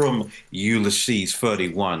apart from Ulysses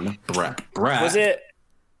 31, Brat. Was it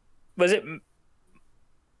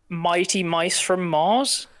Mighty Mice from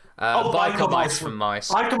Mars? Biker Mice from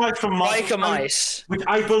Mice. Biker Mice from Mars. Biker Mice. Which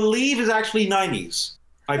I believe is actually 90s.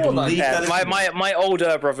 I believe that is... My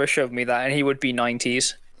older brother showed me that, and he would be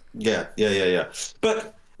 90s. Yeah.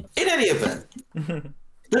 But in any event,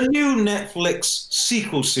 the new Netflix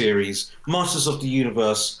sequel series, Masters of the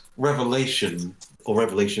Universe Revelation, or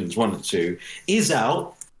Revelations 1 and 2, is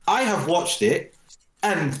out. I have watched it,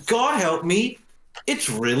 and God help me, it's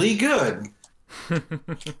really good.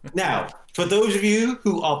 Now, for those of you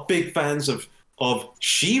who are big fans of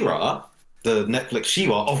She-Ra, the Netflix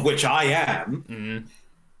She-Ra, of which I am,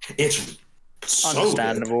 it's so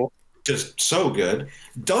understandable. Good. Just so good.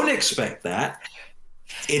 Don't expect that.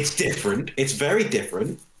 It's different. It's very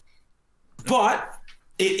different. But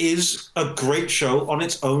it is a great show on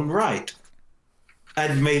its own right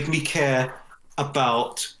and made me care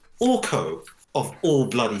about Orko, of all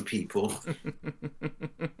bloody people.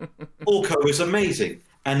 Orko is amazing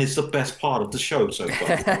and is the best part of the show so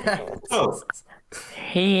far. So,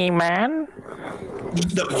 He-Man?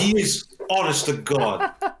 No, he is, honest to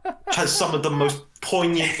God, has some of the most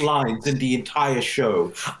poignant lines in the entire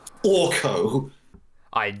show. Orko.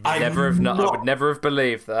 I would never have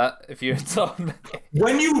believed that if you had told me.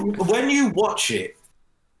 When you watch it,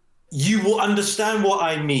 you will understand what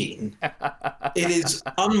I mean. It is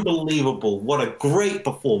unbelievable. What a great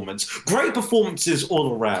performance. Great performances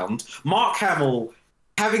all around. Mark Hamill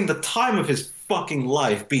having the time of his fucking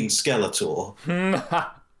life being Skeletor.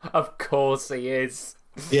 Of course he is.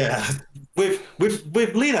 Yeah. With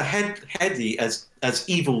Lena Headey as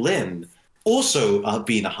Evil Lynn also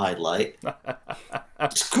being a highlight.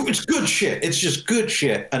 It's good shit. It's just good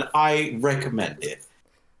shit, and I recommend it.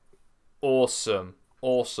 Awesome.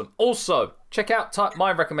 Also, check out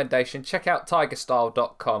my recommendation. Check out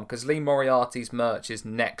tigerstyle.com because Lee Moriarty's merch is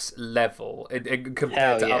next level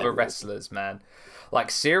compared to other wrestlers, man. Like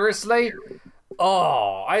seriously,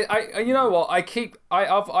 I you know what?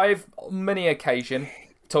 I've many occasion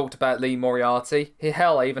talked about Lee Moriarty.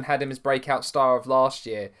 Hell, I even had him as breakout star of last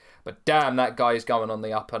year. But damn, that guy is going on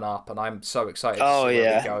the up and up, and I'm so excited to see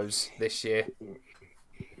where he goes this year.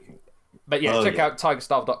 But yeah, check out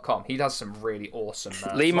tigerstyle.com. He does some really awesome...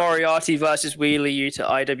 Lee Moriarty versus Wheeler Yuta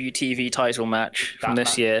IWTV title match from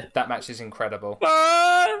this year. That match is incredible.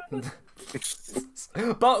 But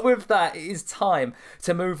with that, it is time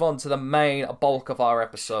to move on to the main bulk of our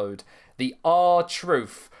episode, the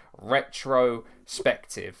R-Truth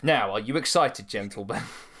Retrospective. Now, are you excited, gentlemen?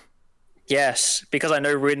 Yes, because I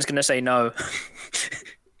know Ruin's going to say no.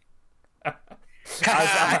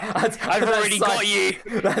 I've already got you.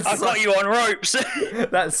 I've got you on ropes.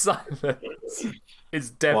 That silence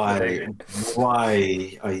is definitely...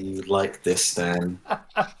 Why are you like this, Dan?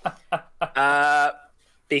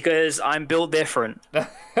 Because I'm built different.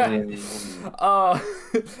 Alrighty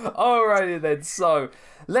then. So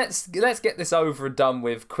let's get this over and done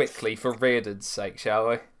with quickly for Reardon's sake, shall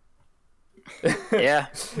we? Yeah.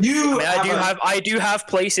 I do have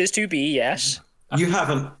places to be. Yes. You have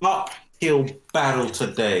an uphill battle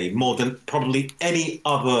today, more than probably any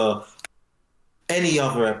other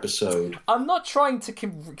episode. I'm not trying to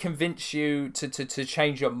convince you to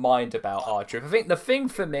change your mind about R-Truth. I think the thing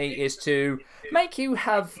for me is to make you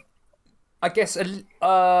have, I guess,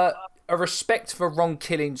 a respect for Ron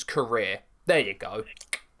Killing's career. There you go.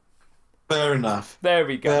 Fair enough. There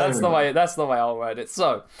we go. That's the way I'll word it.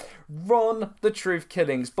 So, Ron the Truth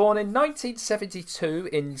Killings, born in 1972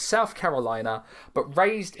 in South Carolina, but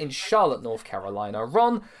raised in Charlotte, North Carolina.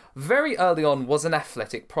 Ron, very early on, was an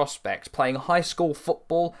athletic prospect, playing high school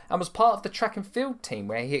football and was part of the track and field team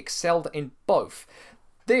where he excelled in both.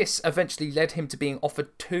 This eventually led him to being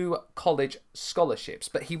offered 2 college scholarships,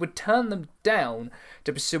 but he would turn them down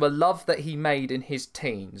to pursue a love that he made in his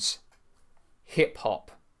teens: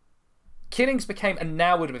 hip-hop. Killings became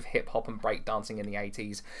enamored with hip-hop and breakdancing in the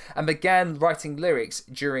 80s and began writing lyrics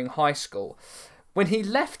during high school. When he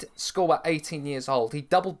left school at 18 years old, he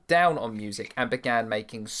doubled down on music and began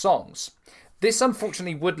making songs. This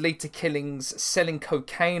unfortunately would lead to Killings selling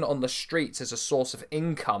cocaine on the streets as a source of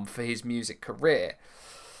income for his music career.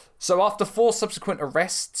 So after 4 subsequent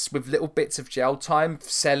arrests with little bits of jail time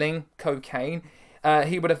selling cocaine,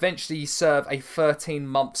 he would eventually serve a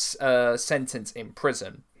 13-month sentence in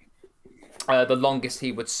prison. The longest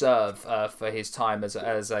he would serve for his time as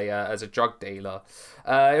a drug dealer.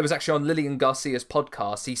 It was actually on Lillian Garcia's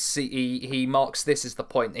podcast. He marks this as the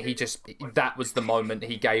point that that was the moment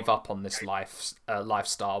he gave up on this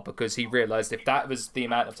lifestyle, because he realized if that was the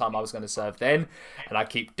amount of time I was going to serve then, and I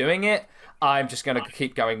keep doing it, I'm just going to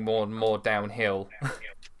keep going more and more downhill.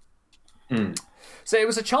 So it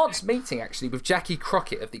was a chance meeting, actually, with Jackie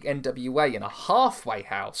Crockett of the NWA in a halfway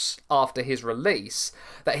house after his release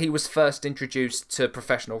that he was first introduced to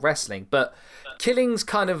professional wrestling. But Killings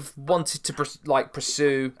kind of wanted to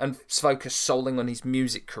pursue and focus solely on his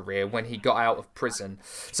music career when he got out of prison.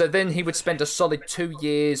 So then he would spend a solid 2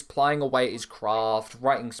 years plying away at his craft,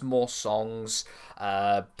 writing some more songs,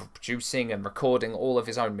 producing and recording all of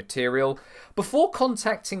his own material, before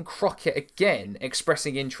contacting Crockett again,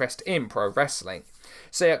 expressing interest in pro wrestling.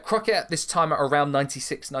 So Crockett at this time, at around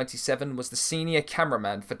 96-97, was the senior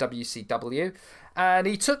cameraman for WCW, and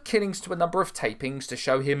he took Killings to a number of tapings to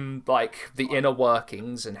show him the inner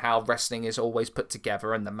workings and how wrestling is always put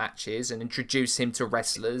together and the matches, and introduce him to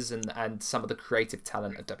wrestlers and some of the creative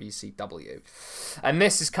talent at WCW. And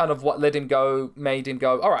this is kind of what made him go,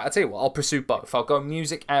 all right, I'll tell you what, I'll pursue both. I'll go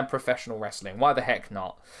music and professional wrestling. Why the heck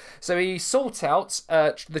not? So he sought out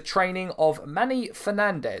the training of Manny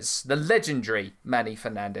Fernandez, the legendary Manny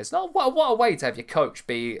Fernandez. Now, what a way to have your coach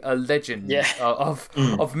be a legend of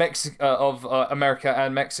America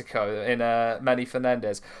and Mexico in Manny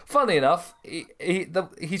Fernandez. Funnily enough,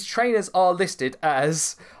 his trainers are listed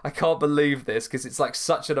as, I can't believe this because it's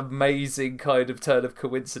such an amazing kind of turn of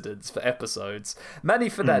coincidence for episodes: Manny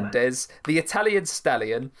Fernandez, the Italian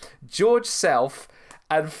Stallion, George South,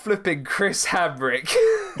 and flipping Chris Hamrick.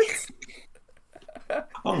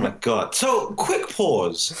 Oh my god. So, quick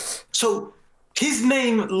pause. So, his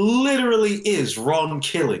name literally is Ron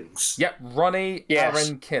Killings. Yep, Ronnie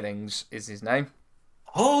Aaron Killings is his name.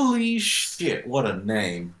 Holy shit, what a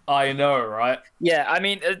name. I know, right? Yeah, I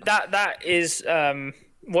mean, that is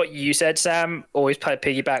what you said, Sam, always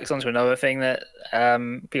piggybacks onto another thing that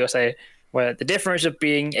people say, where the difference of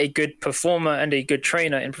being a good performer and a good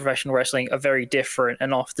trainer in professional wrestling are very different,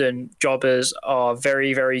 and often jobbers are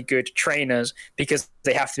very, very good trainers because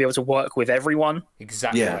they have to be able to work with everyone.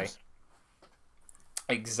 Exactly. Yeah.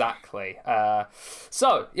 Exactly.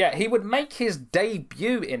 So, yeah, he would make his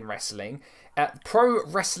debut in wrestling at Pro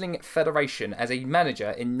Wrestling Federation as a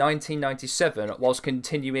manager in 1997 whilst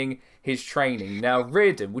continuing his training. Now,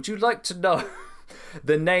 Reardon, would you like to know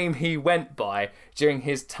the name he went by during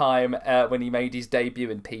his time when he made his debut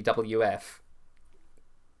in PWF?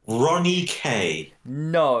 Ronnie K.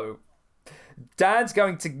 No. Dan's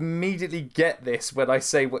going to immediately get this when I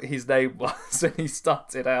say what his name was when he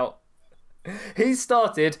started out. He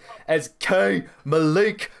started as K.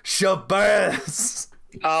 Malik Shabazz.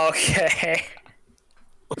 Okay.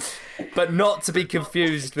 But not to be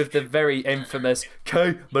confused with the very infamous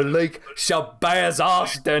K. Malik Shabazz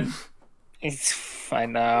Ashton. I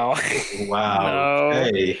know. Wow. No.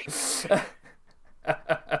 Hey.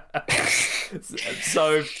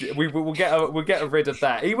 So we'll get rid of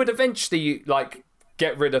that. He would eventually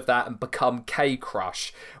get rid of that and become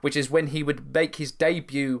K-Crush, which is when he would have his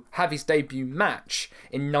debut match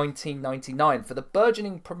in 1999 for the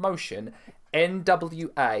burgeoning promotion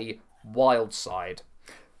NWA Wildside.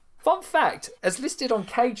 Fun fact, as listed on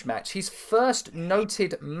Cage Match, his first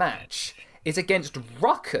noted match is against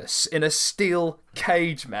Ruckus in a steel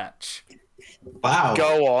cage match. Wow.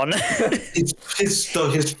 Go on. His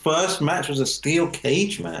first match was a steel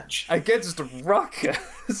cage match. Against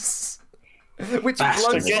Ruckus. Which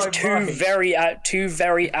blows Just two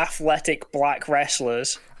very athletic black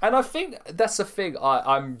wrestlers. And I think that's a thing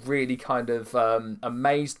I'm really kind of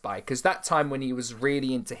amazed by, because that time when he was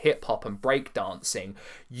really into hip hop and breakdancing,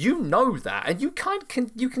 you know that, and you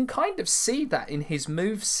can kind of see that in his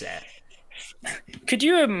moveset. Could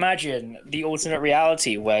you imagine the alternate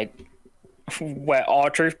reality where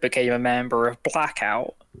R-Truth became a member of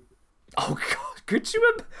Blackout? Oh God, could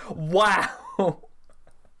you? Wow.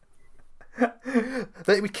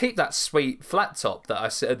 They would keep that sweet flat top that I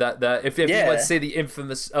said that if anyone see the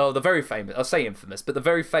infamous, the very famous, I'll say infamous, but the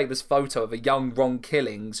very famous photo of a young Ron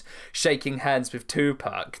Killings shaking hands with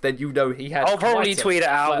Tupac, then you know he had. I'll probably tweet it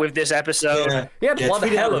out with this episode. Yeah. He had one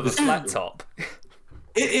hell of a flat top.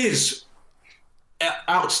 It is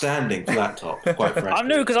outstanding flat top, quite frankly. I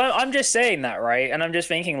know, because I'm just saying that, right? And I'm just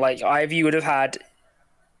thinking, like, either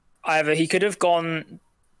he could have gone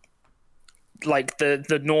like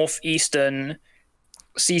the northeastern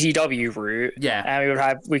CZW route,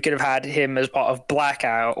 and we could have had him as part of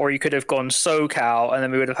Blackout, or you could have gone SoCal, and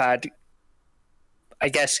then we would have had, I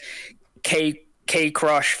guess, K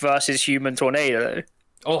Crush versus Human Tornado.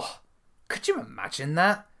 Oh, could you imagine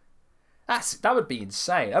that? That would be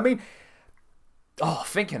insane. I mean,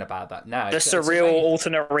 thinking about that now, The surreal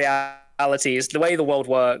alternate realities, the way the world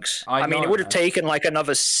works. I mean, it would have taken like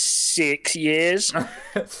another 6 years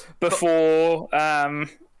before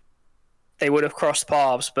they would have crossed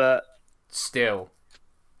paths, but still,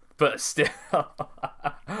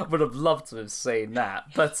 I would have loved to have seen that.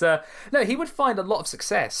 But no, he would find a lot of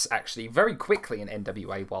success actually very quickly in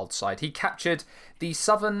NWA Wildside. He captured the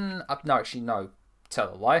Southern.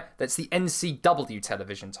 Tell a lie. That's the NCW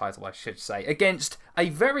television title, I should say, against a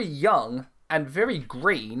very young and very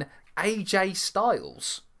green AJ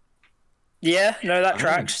Styles. Yeah, no, that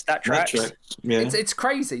tracks. That tracks. Yeah. It's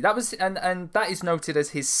crazy. That was and that is noted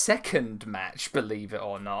as his second match, believe it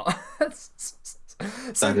or not. That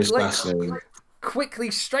is fascinating. Quickly,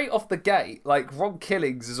 straight off the gate, like Ron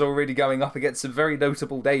Killings is already going up against some very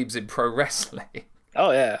notable names in pro wrestling.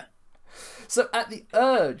 Oh yeah. So at the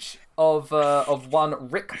urge of one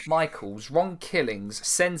Rick Michaels, Ron Killings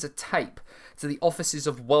sends a tape to the offices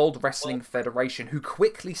of World Wrestling Federation, who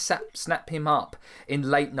quickly snap him up in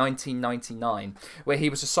late 1999, where he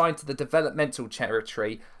was assigned to the developmental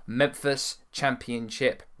territory Memphis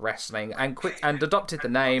Championship Wrestling and adopted the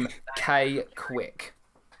name K-Kwik.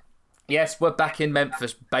 Yes, we're back in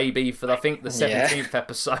Memphis, baby, for I think the 17th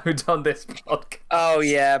episode on this podcast. Oh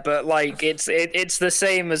yeah, but like it's the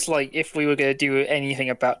same as like if we were going to do anything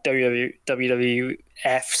about WWF/E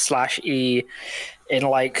in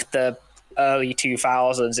like the early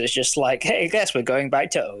 2000s. It's just like, hey, I guess we're going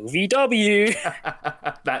back to OVW.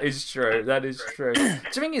 That is true.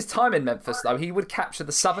 During his time in Memphis, though, he would capture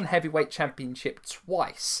the Southern Heavyweight Championship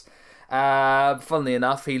twice. Funnily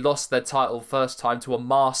enough, he lost their title first time to a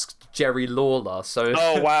masked Jerry Lawler. So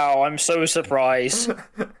oh wow, I'm so surprised.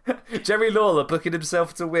 Jerry Lawler booking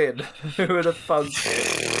himself to win. Who would have thunk?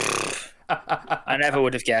 I never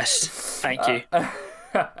would have guessed. Thank you.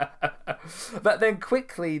 But then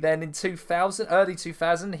quickly, then in early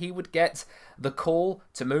 2000, he would get the call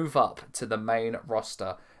to move up to the main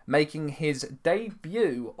roster, making his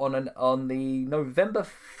debut on the November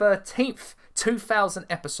 13th, 2000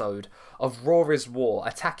 episode of Raw is War,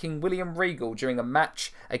 attacking William Regal during a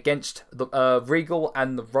match against the Regal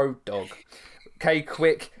and the Road Dogg.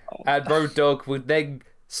 K-Kwik and Road Dogg would then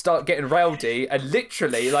start getting rowdy, and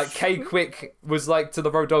literally, like, K-Kwik was like to the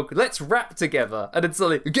Road Dogg, let's rap together, and it's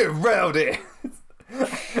like, get rowdy.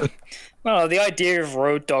 No, the idea of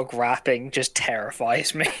Road Dogg rapping just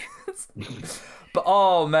terrifies me. But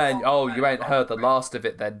oh man, you ain't heard the last of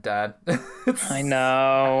it then, Dan. I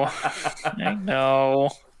know.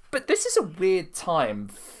 But this is a weird time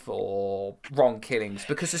for Ron Killings,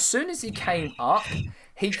 because as soon as he came up,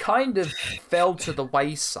 he kind of fell to the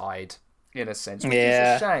wayside, in a sense, which is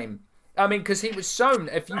a shame. I mean, because he was shown,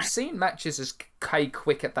 if you've seen matches as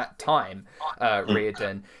K-Kwik at that time,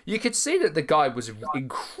 Reardon, you could see that the guy was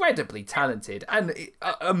incredibly talented and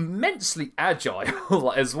immensely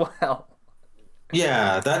agile as well.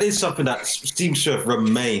 Yeah, that is something that seems to have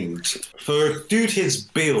remained. For a dude his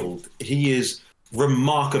build, he is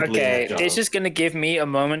remarkably agile. This is going to give me a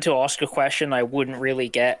moment to ask a question I wouldn't really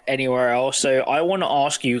get anywhere else. So I want to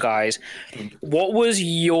ask you guys, what was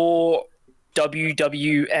your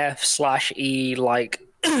WWF/E like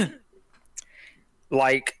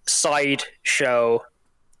side show?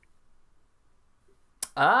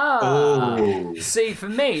 See, for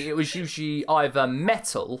me, it was usually either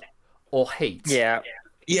metal or heat. Yeah,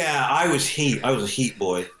 I was heat. I was a heat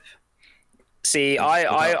boy. See,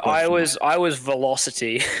 I was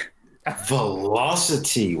velocity.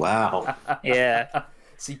 Velocity, wow. Yeah.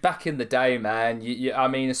 See, back in the day, man, I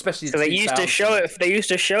mean, especially so they used to show it. They used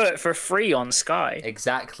to show it for free on Sky.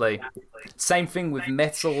 Exactly. Same thing with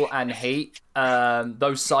metal and heat.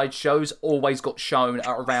 Those side shows always got shown at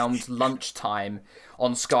around lunchtime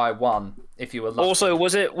on Sky One. If you were lucky. Also,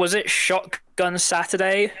 was it Shotgun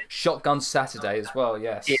Saturday? Shotgun Saturday as well.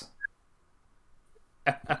 Yes. Yeah.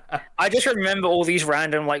 I just remember all these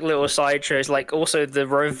random like little side shows, like also the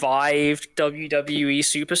revived WWE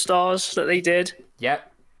Superstars that they did. Yep.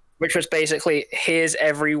 Which was basically here's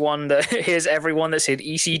everyone that's in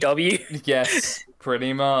ECW. Yes,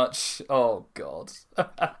 pretty much. Oh god.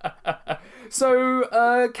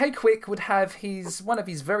 So K-Kwik would have one of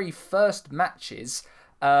his very first matches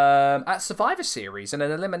at Survivor Series in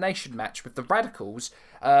an elimination match with the Radicals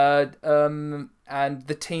and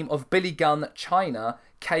the team of Billy Gunn, Chyna,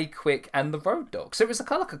 K-Kwik, and the Road Dogg. So it was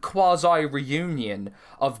kind of like a quasi reunion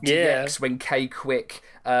of DX when K-Kwik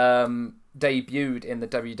debuted in the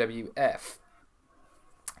WWF.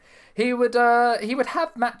 He would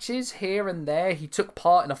have matches here and there. He took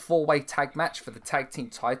part in a 4-way tag match for the tag team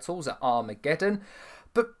titles at Armageddon.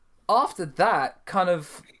 But after that, kind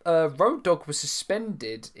of Road Dogg was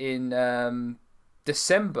suspended in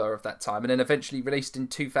December of that time, and then eventually released in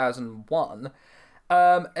 2001.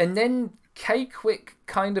 And then K-Kwik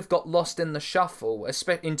kind of got lost in the shuffle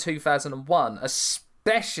in 2001,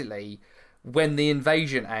 especially when the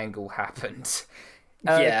invasion angle happened.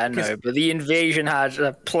 But the invasion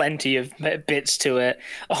had plenty of bits to it.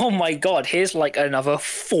 Oh my god, here's like another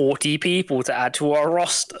 40 people to add to our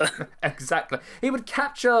roster. Exactly. He would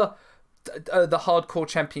capture the Hardcore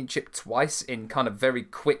Championship twice in kind of very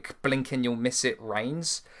quick blink and you'll miss it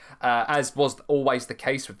reigns, as was always the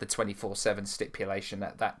case with the 24/7 stipulation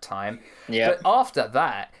at that time. Yeah. But after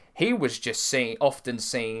that, he was just often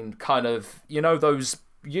seen kind of,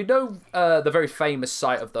 the very famous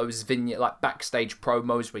sight of those vignette, like backstage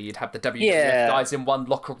promos where you'd have the WWF guys in one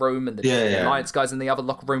locker room and the Alliance guys in the other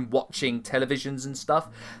locker room watching televisions and stuff.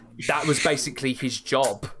 That was basically his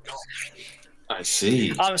job. I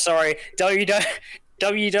see. I'm sorry,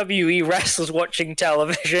 WWE wrestlers watching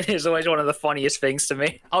television is always one of the funniest things to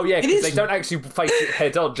me. Oh yeah, because they don't actually face it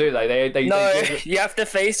head on, do they? You have to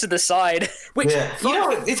face to the side. Which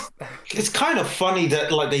it's kind of funny that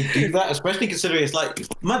like they do that, especially considering it's like,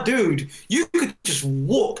 my dude, you could just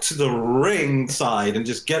walk to the ring side and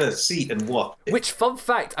just get a seat and watch. Which, fun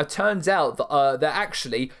fact, it turns out that they're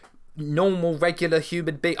actually normal, regular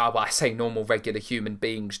human being. Oh, well, I say normal, regular human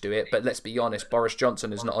beings do it, but let's be honest, Boris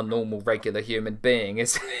Johnson is not a normal, regular human being,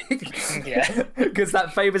 is he? Yeah. Because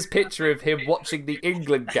that famous picture of him watching the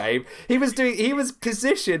England game, he was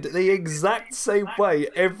positioned the exact same way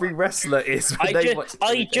every wrestler is.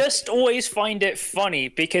 I just always find it funny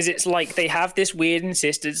because it's like they have this weird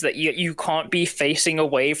insistence that you can't be facing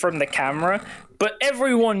away from the camera, but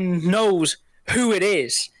everyone knows who it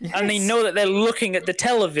is, and they know that they're looking at the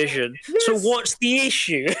television. Yes. So what's the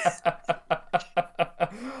issue?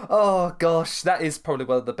 Oh gosh, that is probably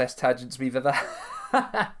one of the best tangents we've ever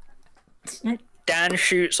had. Dan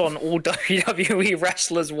shoots on all WWE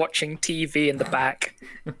wrestlers watching TV in the back.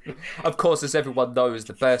 Of course, as everyone knows,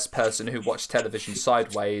 the first person who watched television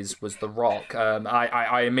sideways was The Rock.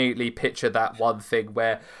 I immediately picture that one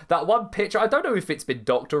picture, I don't know if it's been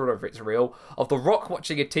doctored or if it's real, of The Rock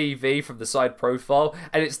watching a TV from the side profile,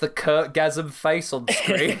 and it's the Kurtgasm face on the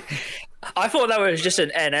screen. I thought that was just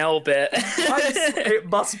an NL bit. It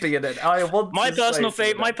must be an. I want my to personal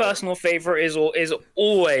say my personal favorite is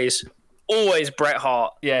always Bret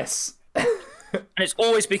Hart. Yes. And it's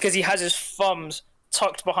always because he has his thumbs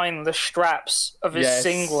tucked behind the straps of his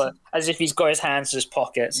singlet as if he's got his hands in his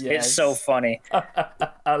pockets. Yes. It's so funny.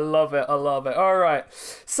 I love it. All right.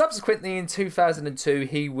 Subsequently, in 2002,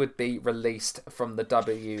 he would be released from the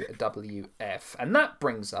WWF. And that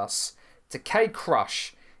brings us to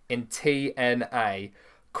K-Crush in TNA.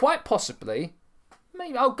 Quite possibly,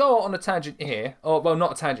 maybe I'll go on a tangent here. Or, well,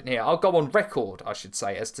 not a tangent here. I'll go on record, I should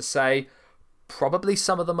say, as to say probably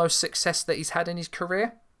some of the most success that he's had in his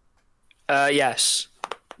career. Yes.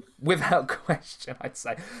 Without question, I'd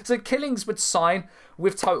say. So Killings would sign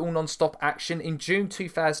with Total Nonstop Action in June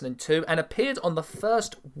 2002 and appeared on the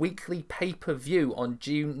first weekly pay-per-view on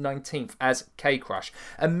June 19th as K-Crush,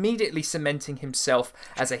 immediately cementing himself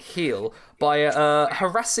as a heel by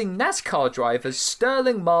harassing NASCAR drivers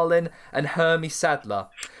Sterling Marlin and Hermie Sadler.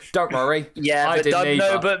 Don't worry. Yeah, I didn't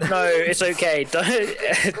either. No, it's okay.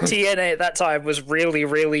 TNA at that time was really,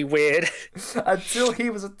 really weird. Until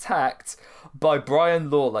he was attacked by Brian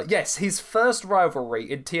Lawler. Yes, his first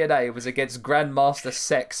rivalry in TNA was against Grandmaster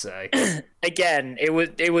Sexay. Again,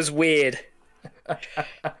 it was weird.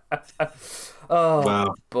 Oh,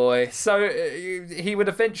 wow. Boy. So he would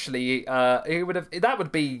eventually that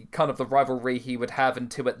would be kind of the rivalry he would have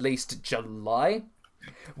until at least July,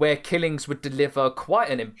 where Killings would deliver quite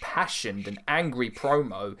an impassioned and angry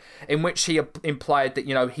promo in which he implied that,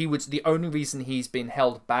 he was the only reason he's been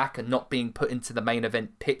held back and not being put into the main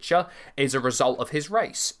event picture is a result of his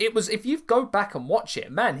race. It was, if you go back and watch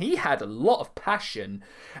it, man, he had a lot of passion,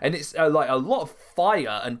 and it's like a lot of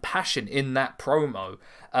fire and passion in that promo,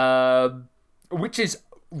 which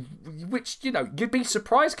you'd be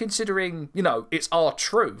surprised considering it's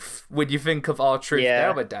R-Truth when you think of R-Truth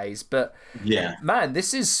nowadays, but man,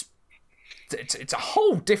 this is it's a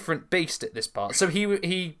whole different beast at this part. So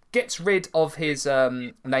he gets rid of his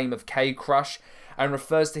name of K-Crush and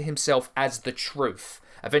refers to himself as the Truth,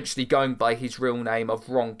 eventually going by his real name of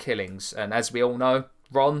Ron Killings, and as we all know,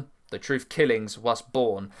 Ron the Truth Killings was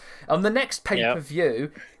born. On the next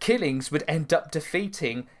pay-per-view, Killings would end up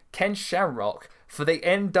defeating Ken Shamrock for the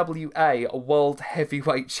NWA World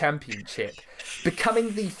Heavyweight Championship,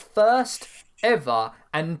 becoming the first ever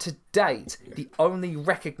and to date the only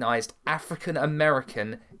recognised African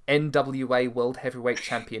American NWA World Heavyweight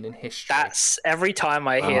Champion in history. That's every time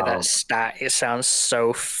I hear that stat, it sounds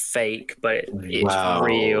so fake, but it's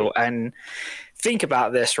real. And think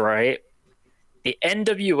about this, right? The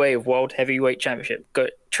NWA World Heavyweight Championship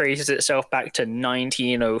traces itself back to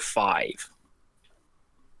 1905.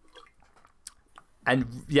 And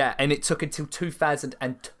it took until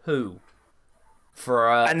 2002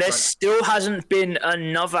 for and there still hasn't been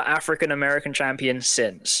another African American champion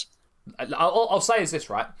since. I'll say is this,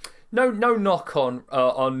 right? No knock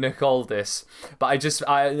on Nick Aldis, but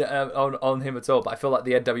on him at all. But I feel like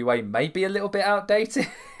the NWA may be a little bit outdated.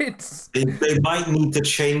 They might need to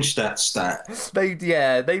change that stat. They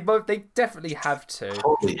definitely have to.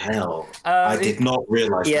 Holy hell! I did not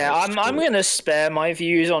realize. Yeah, I'm gonna spare my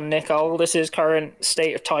views on Nick Aldis's current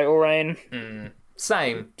state of title reign.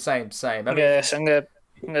 Same. I'm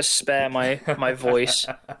gonna spare my voice.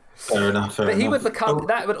 Fair enough. But he would become.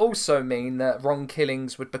 That would also mean that Ron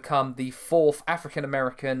Killings would become the fourth African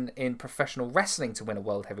American in professional wrestling to win a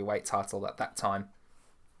world heavyweight title at that time.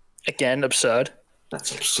 Again, absurd.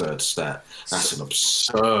 That's an absurd stat. That's an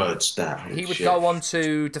absurd stat. He would go on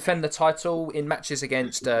to defend the title in matches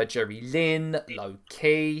against Jerry Lynn, Low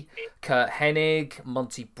Key, Kurt Hennig,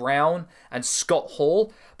 Monty Brown, and Scott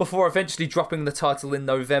Hall, before eventually dropping the title in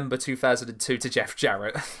November 2002 to Jeff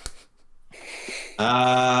Jarrett.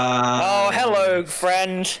 Hello,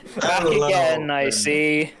 friend. Back again, I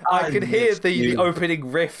see. I could hear the opening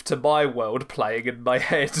riff to My World playing in my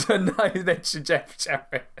head when I mentioned Jeff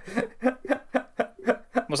Jarrett.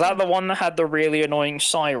 Was that the one that had the really annoying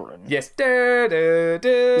siren? Yes. Yeah,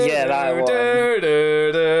 that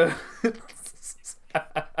one.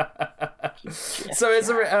 So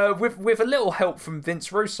with a little help from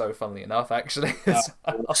Vince Russo, funnily enough, actually.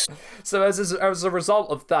 So as a result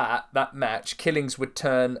of that match, Killings would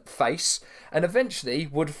turn face and eventually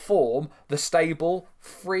would form the stable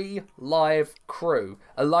Free Live Crew,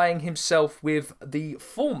 allying himself with the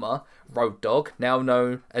former Road Dogg, now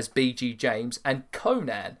known as BG James, and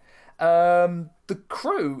Conan. The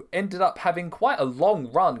crew ended up having quite a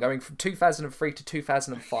long run, going from 2003 to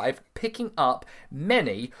 2005, picking up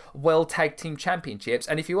many World Tag Team Championships,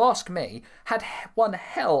 and if you ask me, had one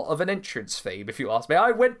hell of an entrance theme, if you ask me.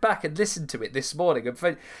 I went back and listened to it this morning,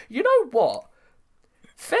 and you know what?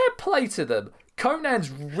 fair play to them. Conan's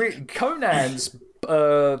bit.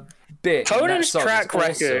 Conan's track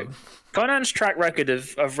record. Awesome. Conan's track record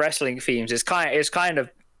of wrestling themes is kind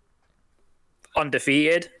of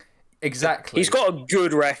undefeated. Exactly. He's got a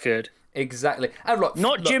good record. Exactly. And look,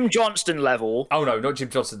 not Jim Johnston level. Oh no, not Jim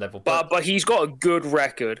Johnston level. But he's got a good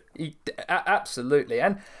record. Absolutely.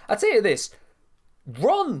 And I tell you this,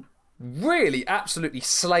 Ron really absolutely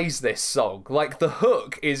slays this song. Like, the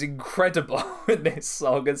hook is incredible in this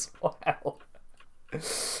song as well.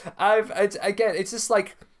 It's just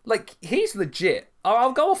like he's legit.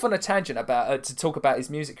 I'll go off on a tangent about to talk about his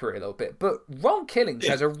music career a little bit, but Ron Killings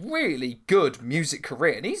has a really good music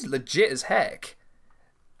career, and he's legit as heck.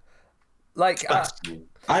 Like,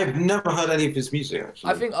 I've never heard any of his music.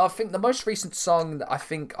 Actually, I think the most recent song that I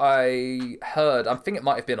heard, I think it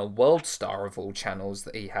might have been a World Star of all channels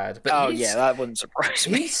that he had. But that wouldn't surprise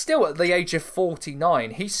me. He's still at the age of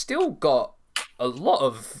 49. He's still got a lot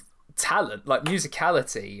of talent, like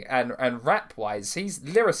musicality and rap wise. His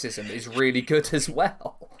lyricism is really good as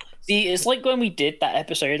well. See, it's like when we did that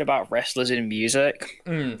episode about wrestlers in music.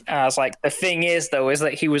 And I was like, the thing is, though, is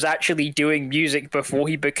that he was actually doing music before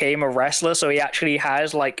he became a wrestler, so he actually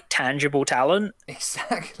has like tangible talent.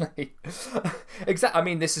 Exactly. I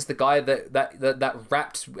mean, this is the guy that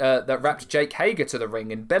rapped Jake Hager to the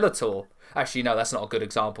ring in Bellator. Actually, no, that's not a good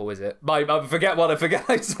example, is it? I forget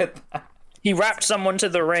I said that. He rapped someone to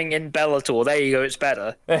the ring in Bellator. There you go. It's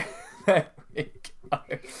better.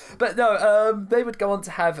 But no, they would go on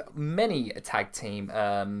to have many tag team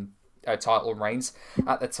title reigns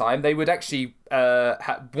at the time. They would actually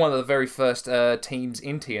have one of the very first teams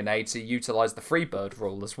in TNA to utilise the Freebird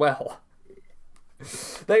rule as well.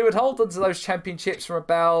 They would hold onto those championships from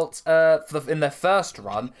about in their first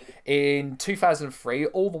run in 2003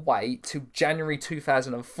 all the way to January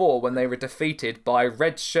 2004 when they were defeated by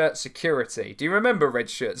Red Shirt Security. Do you remember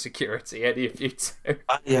Red Shirt Security, any of you two?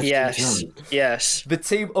 Yes. The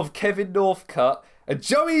team of Kevin Northcutt and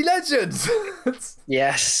Joey Legend.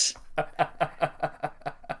 Yes.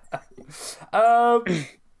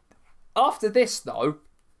 After this, though,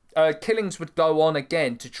 Killings would go on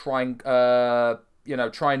again to try and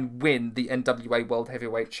win the NWA World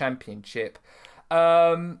Heavyweight Championship.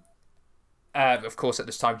 Of course, at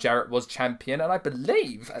this time, Jarrett was champion, and I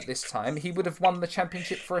believe at this time he would have won the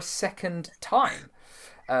championship for a second time.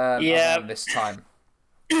 Around this time.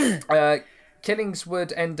 Killings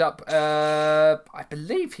would end up, I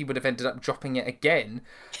believe he would have ended up dropping it again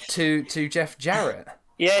to Jeff Jarrett.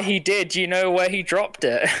 Yeah, he did. Do you know where he dropped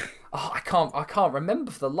it? Oh, I can't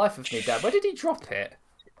remember for the life of me, Dad. Where did he drop it?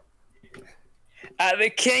 At the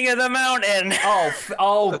King of the Mountain.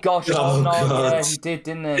 Oh gosh. Oh, no. God. Yeah, he did,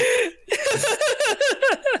 didn't he?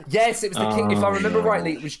 Yes, it was the King. If I remember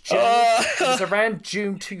rightly, it was June. It was around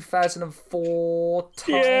June 2004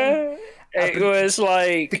 time. Yeah. It was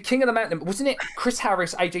like the King of the Mountain, wasn't it? Chris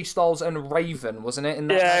Harris, AJ Styles, and Raven, wasn't it? In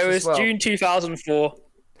that match it was as well? June 2004.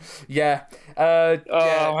 Yeah.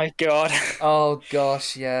 My god. Oh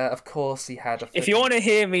gosh, yeah. Of course he had. If you want to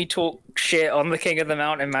hear me talk shit on the King of the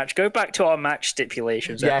Mountain match, go back to our match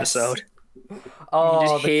stipulations episode. You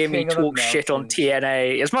just hear me talk shit on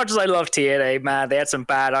TNA. As much as I love TNA, man, they had some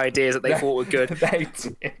bad ideas that they thought were good. They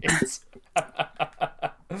did.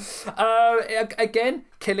 Again,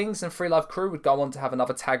 Killings and Free Life Crew would go on to have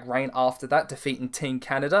another tag reign after that, defeating Team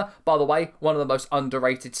Canada. By the way, one of the most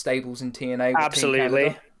underrated stables in TNA.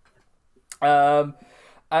 Absolutely. And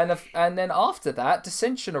then after that,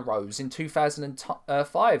 dissension arose in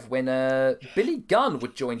 2005 when Billy Gunn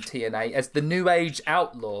would join TNA as the New Age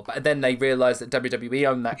Outlaw. But then they realised that WWE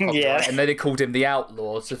owned that copyright, and then they called him the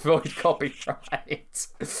Outlaw to avoid copyright.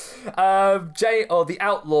 The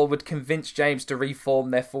Outlaw would convince James to reform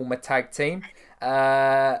their former tag team.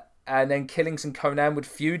 And then Killings and Conan would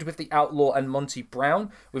feud with the Outlaw and Monty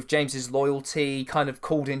Brown, with James's loyalty kind of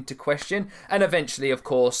called into question. And eventually, of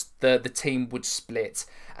course, the team would split,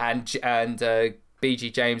 and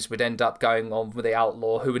BG James would end up going on with the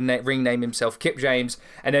Outlaw, who would rename himself Kip James,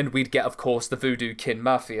 and then we'd get, of course, the Voodoo Kin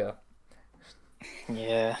Mafia.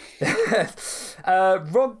 Yeah.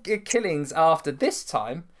 Rob Killings, after this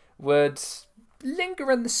time, would linger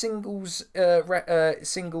in the singles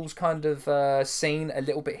kind of scene a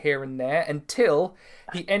little bit here and there until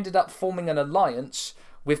he ended up forming an alliance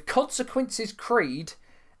with Consequences Creed,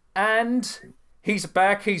 and he's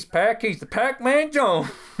back, he's the Pac-Man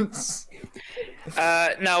Jones.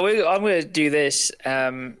 Now I'm going to do this.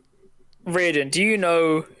 Reardon, do you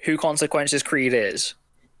know who Consequences Creed is?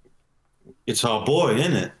 It's our boy,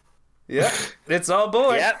 isn't it? Yeah, it's our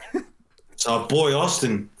boy. Yep. It's our boy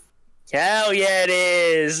Austin. Hell yeah, it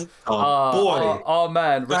is. Oh boy. Oh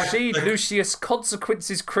man, Back- Rashid back- Lucius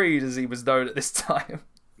Consequences Creed, as he was known at this time.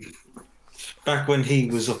 Back when he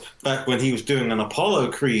was doing an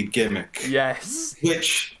Apollo Creed gimmick, Yes.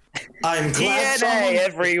 which I'm glad TNA,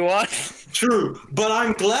 everyone. True, but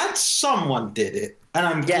I'm glad someone did it, and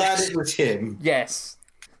I'm glad it was him. Yes.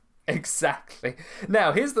 Exactly.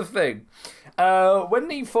 Now, here's the thing. When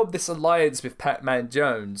he formed this alliance with Pac-Man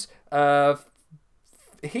Jones,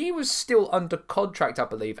 he was still under contract, I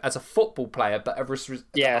believe, as a football player, but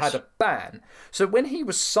had a ban. So when he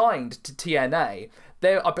was signed to TNA,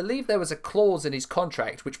 I believe there was a clause in his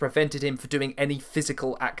contract which prevented him from doing any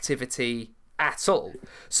physical activity at all.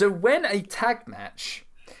 So when a tag match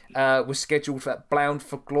was scheduled for Bound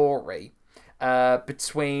for Glory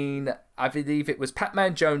between, I believe it was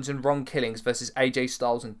Pac-Man Jones and Ron Killings versus AJ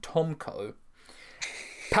Styles and Tomko,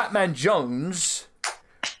 Pac-Man Jones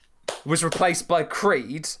was replaced by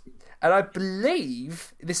Creed, and I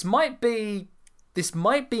believe this might be me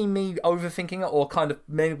overthinking it or kind of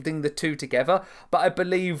melding the two together, but I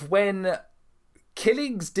believe when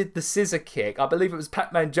Killings did the scissor kick, I believe it was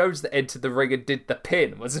Pac-Man Jones that entered the ring and did the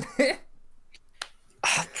pin, wasn't it?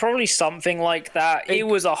 Probably something like that. It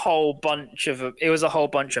was a whole bunch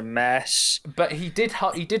of mess. But he did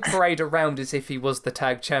parade around as if he was the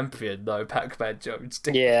tag champion, though, Pac-Man Jones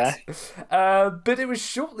did. Yeah. But it was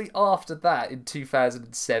shortly after that, in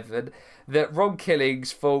 2007, that Ron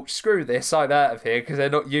Killings thought, screw this, I'm out of here because they're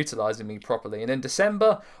not utilising me properly. And in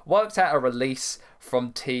December, worked out a release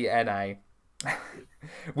from TNA,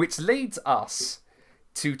 which leads us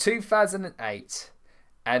to 2008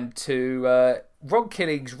 and to Ron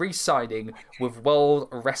Killings re-signing with World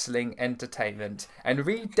Wrestling Entertainment and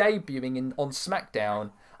re-debuting on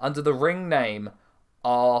SmackDown under the ring name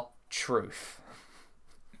R-Truth.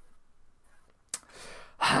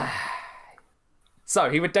 So,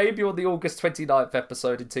 he would debut on the August 29th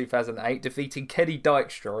episode in 2008, defeating Kenny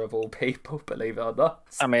Dykstra, of all people, believe it or not.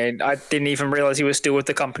 I mean, I didn't even realise he was still with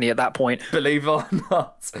the company at that point. Believe it or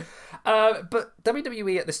not. But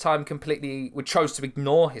WWE at this time completely chose to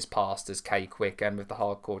ignore his past as K-Kwik and with the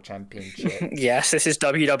Hardcore Championship. Yes, this is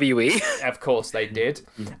WWE. Of course they did.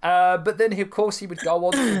 But then, of course, he would go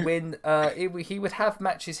on to win. He would have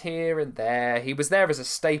matches here and there. He was there as a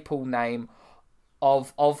staple name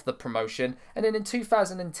of the promotion. And then in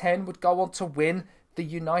 2010 would go on to win the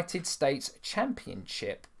United States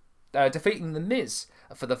Championship, defeating The Miz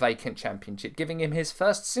for the vacant championship, giving him his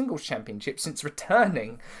first singles championship since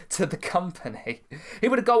returning to the company. He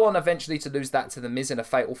would go on eventually to lose that to The Miz in a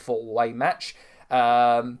fatal four-way match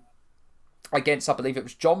against, I believe it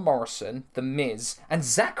was John Morrison, The Miz, and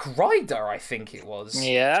Zack Ryder, I think it was.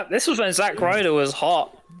 Yeah, this was when Zack Ryder was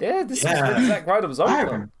hot. Yeah, this was when Zack Ryder was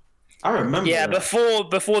over. I remember. Yeah, that.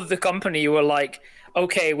 before the company were like,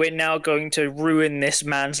 okay, we're now going to ruin this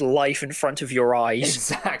man's life in front of your eyes.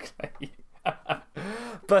 Exactly.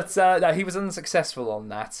 But no, he was unsuccessful on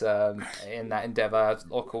that in that endeavour,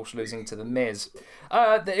 of course, losing to The Miz.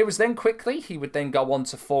 It was then quickly, he would then go on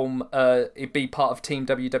to form, be part of Team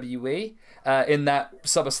WWE in that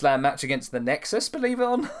SummerSlam match against the Nexus, believe it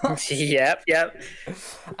or not. Yep.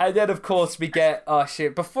 And then, of course, we get,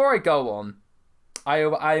 before I go on,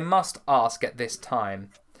 I must ask at this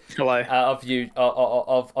time, Hello. of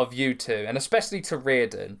you two, and especially to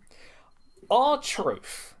Reardon,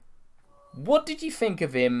 R-Truth, what did you think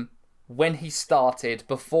of him when he started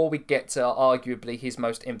before we get to arguably his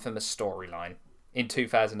most infamous storyline in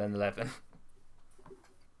 2011?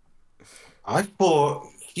 I thought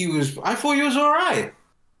he was all right.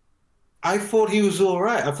 I thought he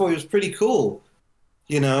was pretty cool.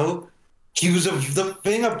 You know, the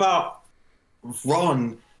thing about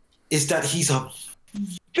Ron is that he's a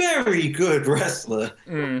very good wrestler.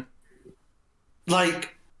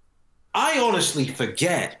 Like, I honestly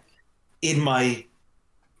forget in my,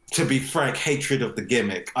 to be frank, hatred of the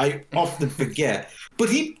gimmick. I often forget. But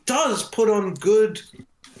he does put on good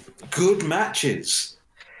matches.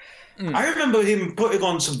 I remember him putting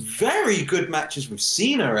on some very good matches with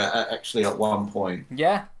Cena actually at one point.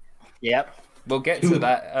 Yeah. Yep. We'll get to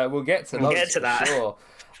that. We'll get to that. Sure.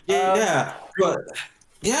 Yeah, but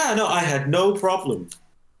yeah, no, I had no problem.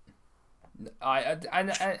 And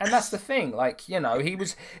that's the thing, like, you know, he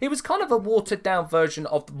was kind of a watered down version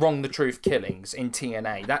of Wrong the Truth Killings in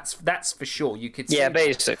TNA. That's for sure. You could see. Yeah,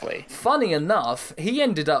 basically. Funny enough, he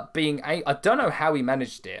ended up being I don't know how he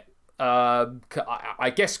managed it.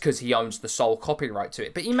 I guess because he owns the sole copyright to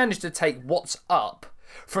it, but he managed to take What's Up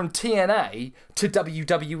from TNA to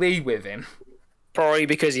WWE with him. Probably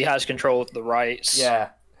because he has control of the rights. Yeah.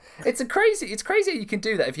 It's crazy you can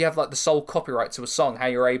do that if you have like the sole copyright to a song, how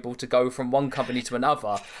you're able to go from one company to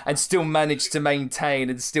another and still manage to maintain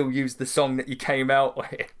and still use the song that you came out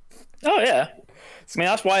with. Oh yeah. I mean,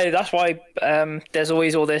 that's why there's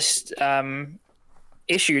always all this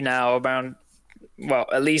issue now around, well,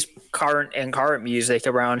 at least current music,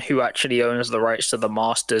 around who actually owns the rights to the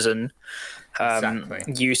masters and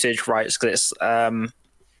usage rights. Because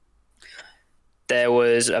there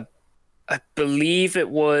was I believe it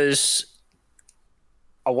was,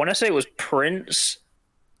 I want to say it was Prince,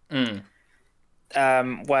 where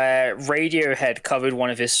Radiohead covered one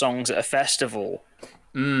of his songs at a festival,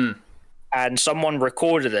 and someone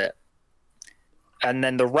recorded it, and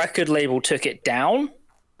then the record label took it down.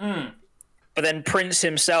 But then Prince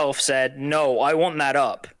himself said, "No, I want that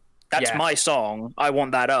up. That's my song. I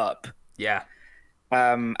want that up." Yeah.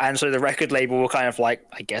 And so the record label were kind of like,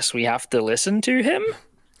 "I guess we have to listen to him."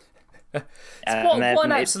 What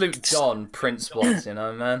an absolute Don Prince was,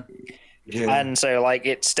 man. Yeah. And so like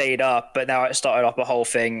it stayed up, but now it started up a whole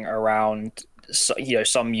thing around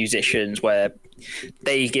some musicians where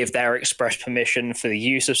they give their express permission for the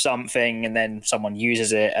use of something, and then someone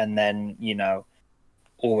uses it, and then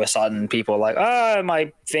all of a sudden people are like, "Oh,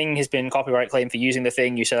 my thing has been copyright claimed for using the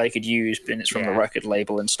thing you said I could use, but it's from the record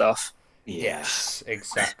label and stuff." Yes,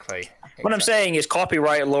 exactly. What I'm saying is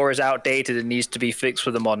copyright law is outdated and needs to be fixed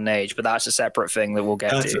for the modern age, but that's a separate thing that we'll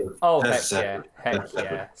get to. Oh, heck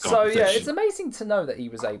yeah. So, it's amazing to know that he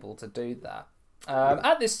was able to do that.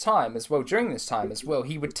 At this time as well, during this time as well,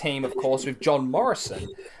 he would team, of course, with John Morrison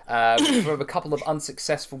for a couple of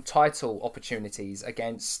unsuccessful title opportunities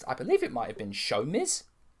against, I believe it might have been Show Miz?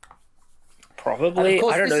 Probably.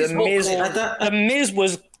 I don't know. The Miz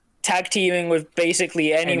was tag teaming with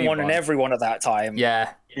basically anyone and everyone at that time.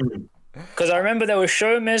 Yeah. Because I remember there was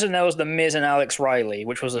Show Miz and there was the Miz and Alex Riley,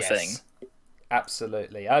 which was a thing.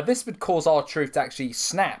 Absolutely. This would cause R-Truth to actually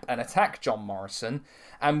snap and attack John Morrison,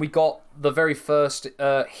 and we got the very first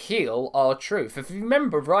heel R-Truth. If you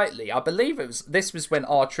remember rightly, I believe this was when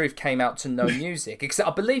R-Truth came out to No Music. Except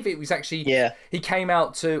I believe it was actually he came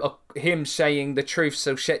out to him saying "The truth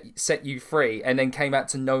shall set you free," and then came out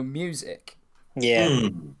to No Music. Yeah.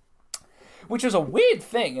 Which was a weird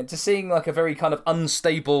thing, and to seeing like a very kind of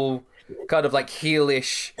unstable, kind of like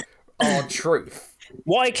heelish R-Truth.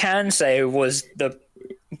 What I can say was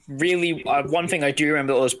one thing I do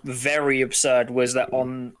remember that was very absurd was that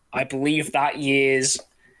on, I believe, that year's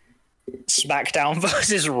SmackDown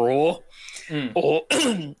versus Raw,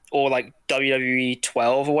 or like WWE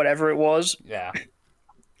 12 or whatever it was. Yeah.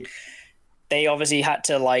 They obviously had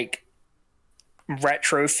to like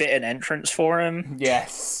retrofit an entrance for him.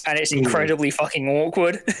 Yes. And it's incredibly fucking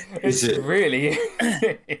awkward. It really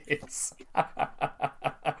is.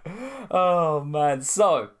 Oh, man.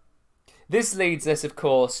 So, this leads us, of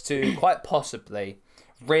course, to quite possibly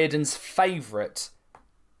Reardon's favourite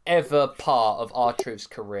ever part of R-Truth's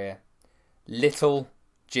career, Little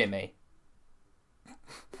Jimmy.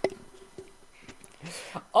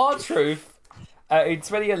 R-Truth, in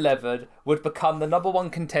 2011, would become the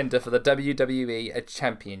 #1 contender for the WWE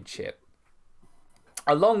Championship,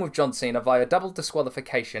 along with John Cena via double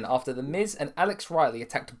disqualification after The Miz and Alex Riley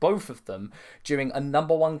attacked both of them during a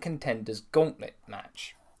 #1 contenders gauntlet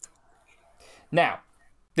match. Now,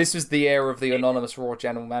 this was the era of the anonymous Raw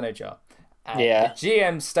general manager. And the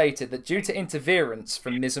GM stated that due to interference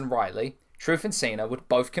from Miz and Riley, Truth and Cena would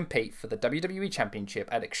both compete for the WWE Championship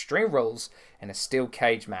at Extreme Rules in a steel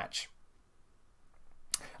cage match.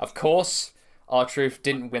 Of course, R-Truth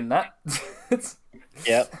didn't win that.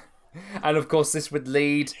 Yep. And of course, this would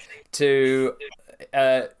lead to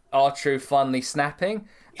R-Truth finally snapping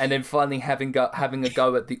and then finally having a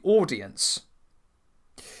go at the audience.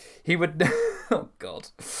 He would... Oh, God.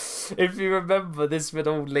 If you remember, this would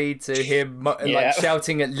all lead to him like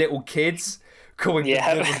shouting at little kids, calling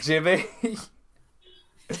them Little Jimmy,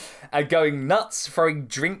 and going nuts, throwing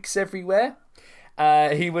drinks everywhere.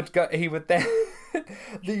 He would then...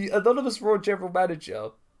 The anonymous Raw general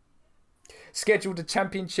manager scheduled a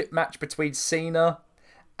championship match between Cena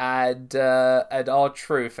and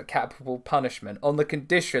R-Truth at Capital Punishment on the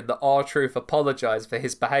condition that R-Truth apologised for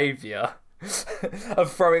his behaviour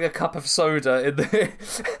of throwing a cup of soda in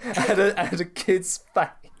at a kid's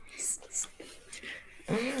face.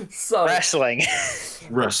 So Wrestling.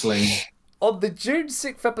 On the June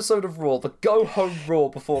 6th episode of Raw, the Go Home Raw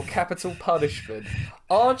before Capital Punishment,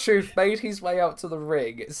 R-Truth made his way out to the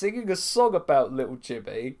ring, singing a song about Little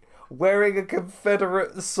Jimmy, wearing a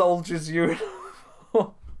Confederate soldier's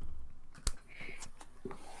uniform.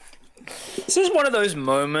 This is one of those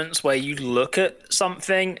moments where you look at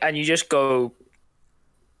something and you just go,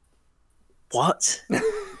 what?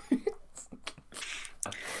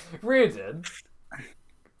 Reardon,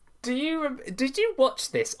 did you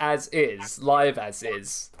watch this as is, live as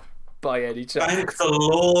is, by any chance? Thank the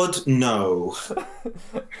Lord, no.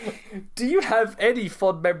 Do you have any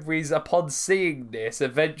fond memories upon seeing this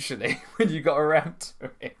eventually when you got around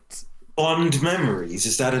to it? Fond memories?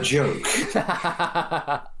 Is that a joke?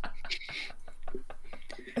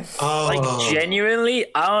 Like, genuinely,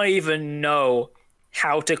 I don't even know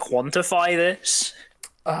how to quantify this.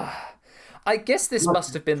 I guess this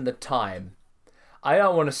must have been the time. I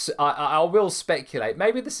don't want to. I will speculate.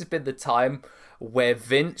 Maybe this has been the time where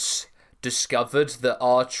Vince discovered that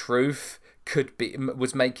R-Truth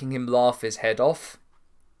was making him laugh his head off,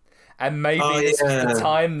 and maybe this was the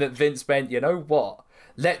time that Vince went, you know what?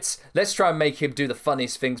 Let's try and make him do the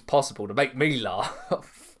funniest things possible to make me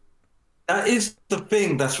laugh. That is the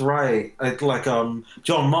thing. That's right. Like John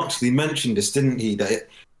Moxley mentioned this, didn't he? That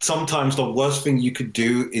sometimes the worst thing you could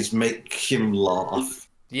do is make him laugh.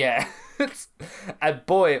 Yeah. And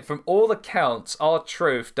boy, from all accounts,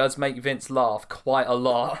 R-Truth does make Vince laugh quite a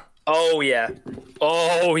lot. Oh yeah.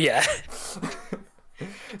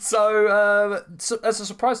 So, as a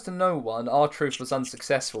surprise to no one, R-Truth was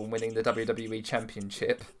unsuccessful in winning the WWE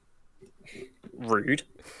Championship. Rude.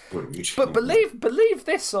 But believe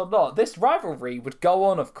this or not, this rivalry would go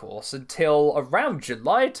on, of course, until around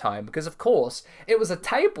July time, because, of course, it was a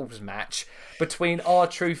tables match between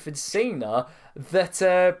R-Truth and Cena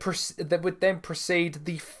that would then precede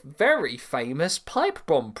the very famous pipe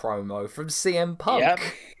bomb promo from CM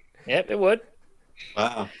Punk. Yep, it would.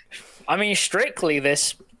 Wow. I mean, strictly, the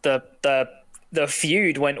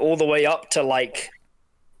feud went all the way up to, like,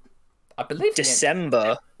 I believe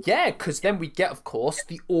December. Yeah, because then we get, of course,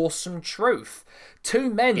 the Awesome Truth. Two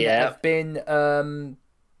men that have been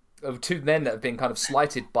kind of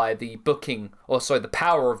slighted by the booking, the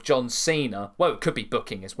power of John Cena. Well, it could be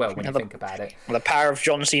booking as well when you think about it. The power of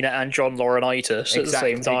John Cena and John Laurinaitis at the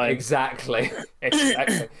same time. Exactly.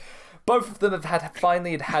 Both of them have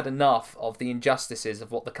finally had enough of the injustices of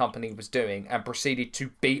what the company was doing and proceeded to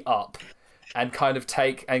beat up and kind of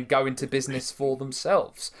take and go into business for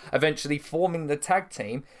themselves, eventually forming the tag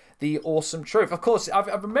team, the Awesome Truth. Of course, I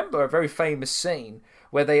remember a very famous scene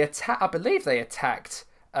where they attacked,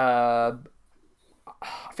 I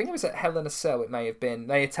think it was at Hell in a Cell, it may have been.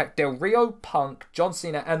 They attacked Del Rio, Punk, John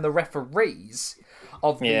Cena, and the referees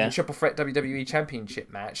of the Triple Threat WWE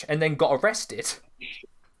Championship match, and then got arrested.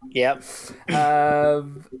 Yep.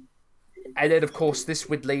 And then, of course, this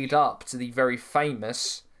would lead up to the very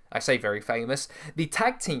famous... I say very famous, the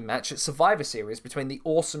tag team match at Survivor Series between the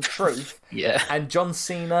Awesome Truth and John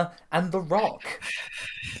Cena and The Rock.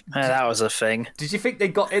 That was a thing. Did you think they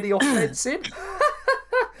got any offense in?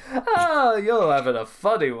 Oh, you're having a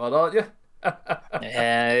funny one, aren't you?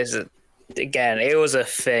 Yeah, it was a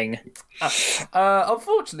thing.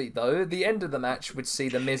 Unfortunately, though, the end of the match would see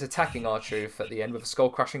The Miz attacking R-Truth at the end with a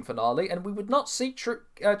skull-crushing finale, and we would not see Truth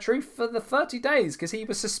for the 30 days because he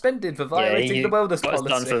was suspended for violating the wellness policy.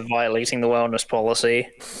 Done for violating the wellness policy.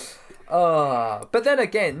 But then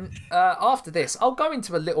again, after this, I'll go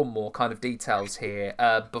into a little more kind of details here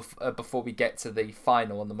before we get to the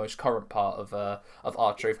final and the most current part of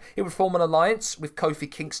R-Truth. He would form an alliance with Kofi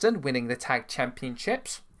Kingston, winning the tag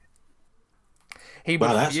championships. He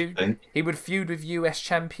would feud with US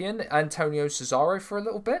champion Antonio Cesaro for a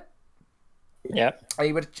little bit. Yeah.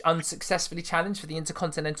 He would unsuccessfully challenge for the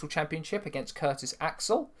Intercontinental Championship against Curtis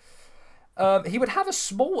Axel. He would have a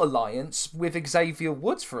small alliance with Xavier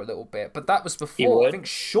Woods for a little bit, but that was before, I think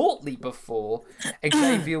shortly before,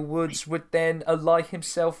 Xavier Woods would then ally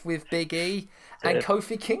himself with Big E and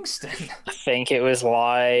Kofi Kingston. I think it was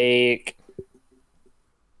like...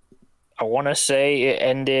 I want to say it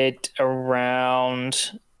ended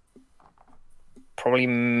around probably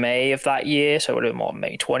May of that year, so it would have been,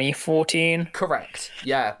 May 2014? Correct,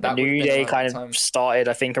 yeah. The New Day kind of started,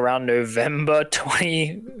 I think, around November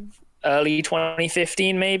early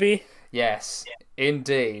 2015, maybe? Yes,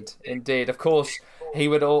 indeed. Of course, he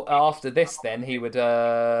would, after this then, he would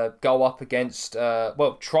go up against,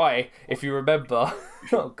 try, if you remember,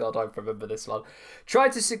 oh God, I remember this one, try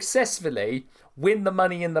to successfully win the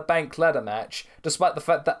Money in the Bank ladder match, despite the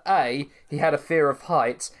fact that A, he had a fear of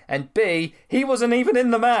heights, and B, he wasn't even in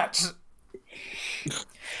the match.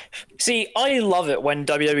 See, I love it when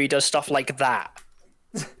WWE does stuff like that.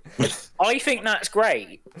 I think that's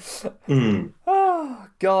great. Oh,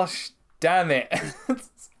 gosh, damn it.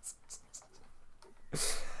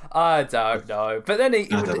 I don't know, but then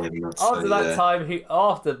after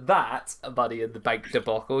that Money in the Bank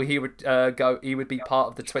debacle, he would He would be part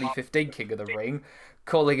of the 2015 King of the Ring,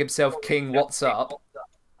 calling himself King What's Up.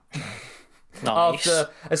 Nice.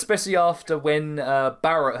 Especially after when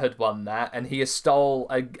Barrett had won that, and he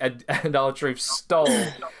and R-Truth stole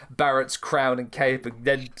Barrett's crown and cape, and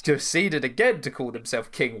then proceeded again to call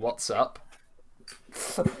himself King What's Up.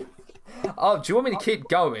 Oh, do you want me to keep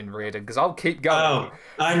going, Reardon? Because I'll keep going. Oh,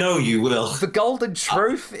 I know you will. The Golden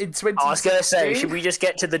Truth in 2016. I was going to say, should we just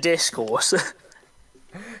get to the discourse?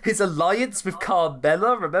 His alliance with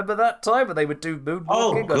Carmella, remember that time when they would do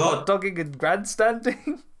moonwalking and hot dogging and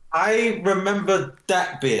grandstanding? I remember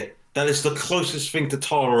that bit. That is the closest thing to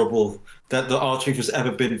tolerable that the R-Truth has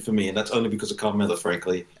ever been for me, and that's only because of Carmella,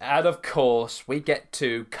 frankly. And of course, we get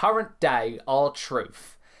to current day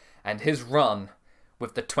R-Truth and his run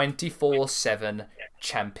with the 24/7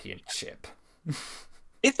 championship.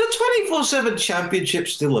 Is the 24/7 championship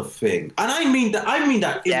still a thing? And I mean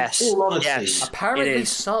that in all honesty. Yes, apparently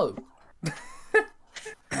so.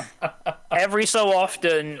 Every so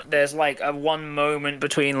often, there's like a one moment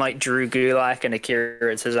between like Drew Gulak and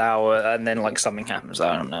Akira Tozawa, and then like something happens.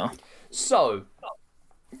 I don't know. So,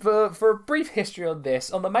 for a brief history on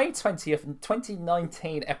this, on the May 20th,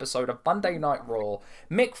 2019 episode of Monday Night Raw,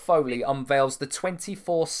 Mick Foley unveils the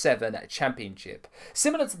 24/7 championship,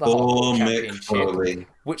 similar to the Hardcore Championship,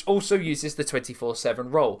 which also uses the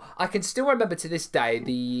 24/7 role. I can still remember to this day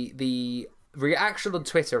the reaction on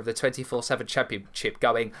Twitter of the 24/7 championship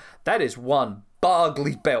going, that is one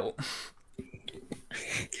bugly belt.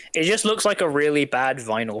 It just looks like a really bad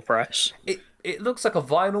vinyl press. It looks like a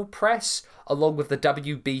vinyl press along with the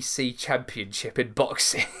WBC championship in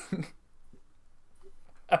boxing.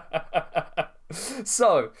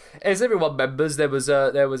 So, as everyone remembers, there was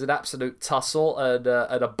an absolute tussle and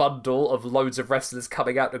a bundle of loads of wrestlers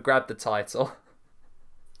coming out to grab the title.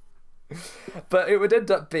 But it would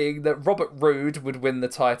end up being that Robert Roode would win the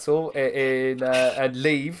title and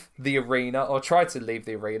leave the arena, or try to leave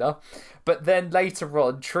the arena. But then later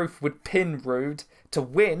on, Truth would pin Roode to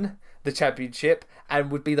win the championship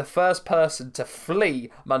and would be the first person to flee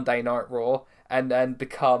Monday Night Raw and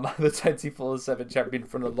become the 24/7 champion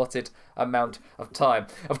for an allotted amount of time.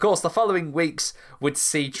 Of course, the following weeks would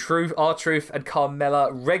see R-Truth and Carmella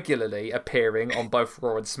regularly appearing on both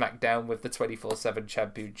Raw and SmackDown with the 24/7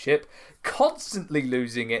 championship, constantly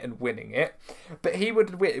losing it and winning it. But he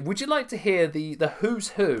would win. Would you like to hear the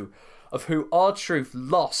who's who of who R-Truth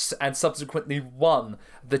lost and subsequently won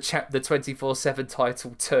the 24/7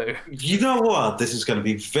 title to? You know what? This is going to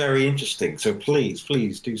be very interesting, so please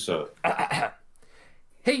do so.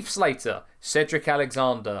 Heath Slater, Cedric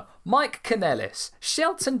Alexander, Mike Kanellis,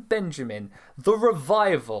 Shelton Benjamin, The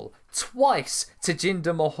Revival, twice to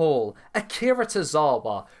Jinder Mahal, Akira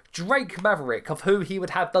Tozawa, Drake Maverick, of who he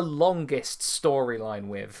would have the longest storyline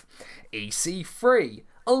with, EC3,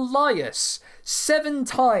 Elias, 7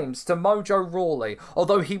 times to Mojo Rawley,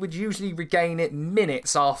 although he would usually regain it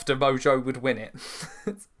minutes after Mojo would win it.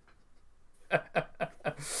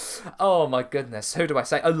 Oh my goodness, who do I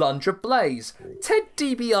say? Alundra Blaze, Ted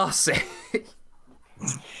DiBiase,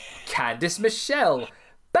 Candice Michelle,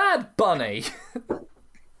 Bad Bunny.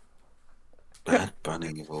 Bad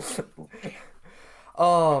Bunny of all people.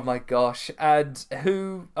 Oh my gosh, and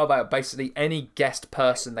who about basically any guest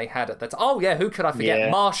person they had at that time. Oh yeah, who could I forget?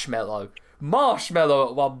 Yeah. Marshmello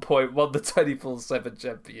at one point won the 24/7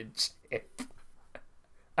 championship.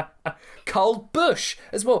 Carl Busch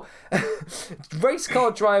as well. Race car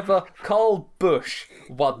driver Carl Busch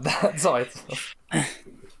won that title.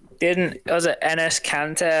 Was it Enes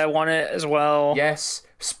Kanter won it as well? Yes.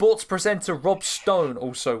 Sports presenter Rob Stone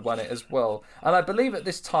also won it as well. And I believe at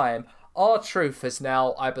this time, R-Truth has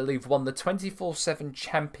now, I believe, won the 24/7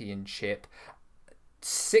 championship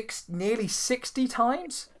nearly 60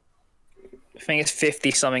 times? I think it's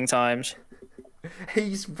 50-something times.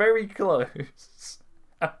 He's very close.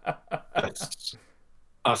 That's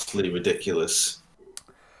utterly ridiculous.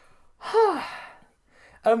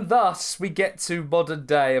 And thus, we get to modern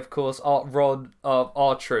day, of course,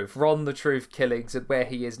 R-Truth, Ron the Truth Killings, and where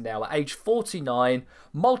he is now at age 49,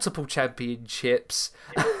 multiple championships,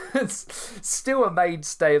 still a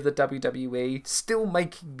mainstay of the WWE, still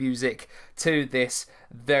making music to this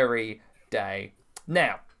very day.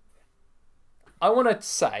 Now, I want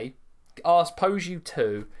to pose you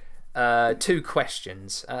two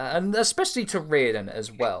questions, and especially to Reardon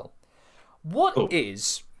as well. What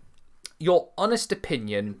is your honest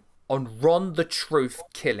opinion on Ron the Truth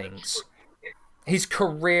Killings? His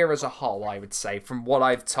career as a whole, I would say, from what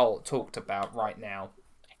I've talked about right now.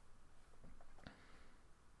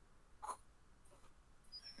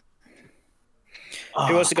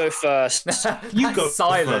 Who wants to go first? You go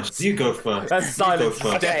silence. first. You go first. That's silence. You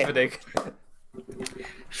go first. Deafening.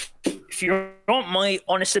 If you want my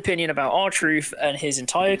honest opinion about R-Truth and his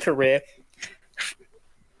entire career,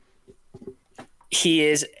 he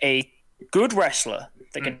is a good wrestler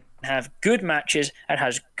that can have good matches and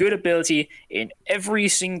has good ability in every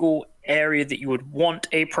single area that you would want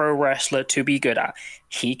a pro wrestler to be good at.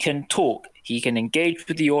 He can talk, he can engage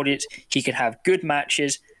with the audience, he can have good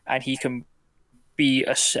matches, and he can be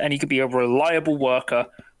a reliable worker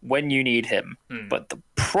when you need him. But the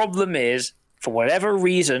problem is, for whatever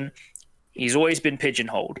reason, he's always been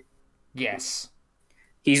pigeonholed. Yes.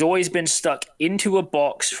 He's always been stuck into a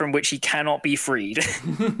box from which he cannot be freed.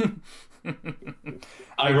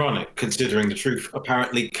 Ironic, considering the truth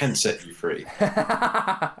apparently can set you free.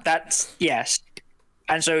 Yes.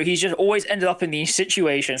 And so he's just always ended up in these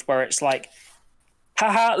situations where it's like,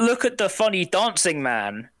 haha, look at the funny dancing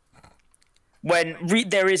man. When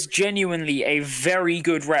there is genuinely a very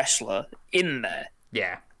good wrestler in there.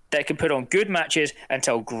 Yeah. That can put on good matches and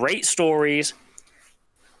tell great stories.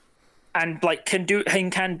 And can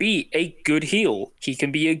be a good heel. He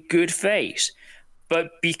can be a good face.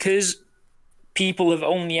 But because people have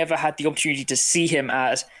only ever had the opportunity to see him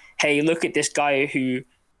as, hey, look at this guy who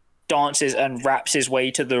dances and raps his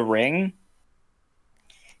way to the ring,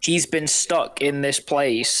 he's been stuck in this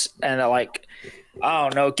place, and they're like, I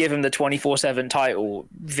don't know, give him the 24/7 title.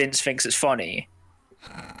 Vince thinks it's funny.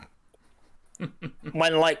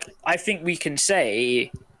 When, I think we can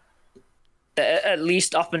say that at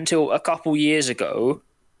least up until a couple years ago,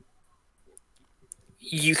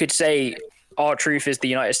 you could say R-Truth is the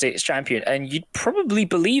United States champion, and you'd probably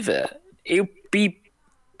believe it. It would be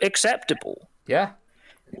acceptable. Yeah.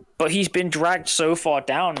 But he's been dragged so far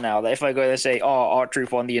down now that if I go to say,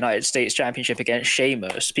 R-Truth won the United States Championship against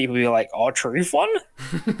Sheamus, people will be like, R-Truth won?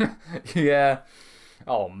 Yeah.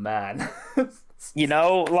 Oh, man.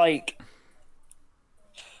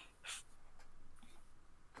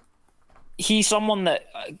 He's someone that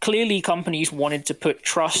clearly companies wanted to put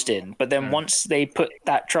trust in, but then once they put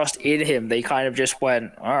that trust in him, they kind of just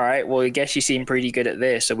went, all right, well, I guess you seem pretty good at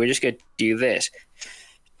this, so we're just going to do this.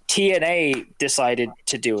 TNA decided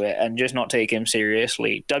to do it and just not take him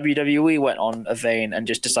seriously. WWE went on a vein and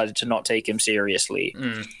just decided to not take him seriously.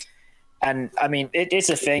 And, I mean, it's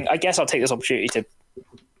a thing. I guess I'll take this opportunity to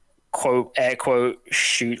quote, air quote,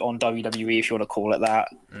 shoot on WWE, if you want to call it that.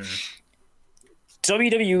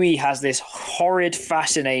 WWE has this horrid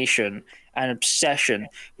fascination and obsession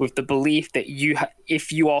with the belief that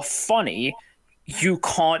if you are funny, you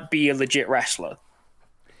can't be a legit wrestler.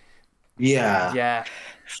 Yeah. Yeah.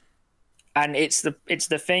 And it's the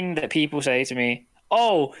thing that people say to me,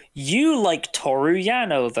 oh, you like Toru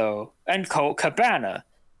Yano, though, and Colt Cabana.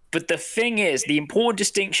 But the thing is, the important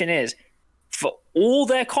distinction is, for all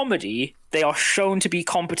their comedy, they are shown to be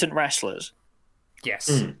competent wrestlers.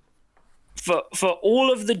 Yes. For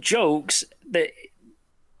all of the jokes that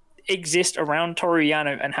exist around Toru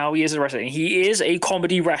Yano and how he is a wrestler, and he is a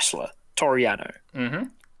comedy wrestler, Toru Yano.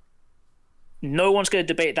 No one's going to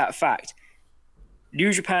debate that fact.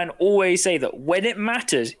 New Japan always say that when it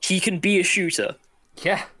matters, he can be a shooter.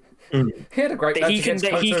 Yeah. He had a great match against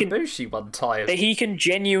Kota Ibushi one time. That he can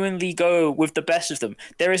genuinely go with the best of them.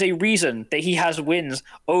 There is a reason that he has wins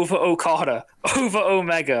over Okada, over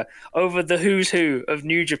Omega, over the who's who of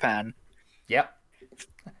New Japan. Yep.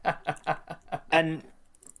 And,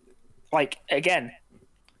 again,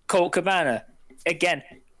 Colt Cabana, again,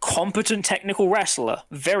 competent technical wrestler,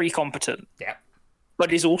 very competent. Yeah.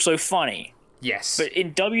 But is also funny. Yes. But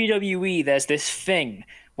in WWE, there's this thing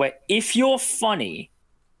where if you're funny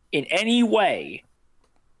in any way,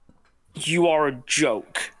 you are a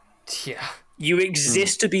joke. Yeah. You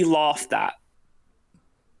exist to be laughed at.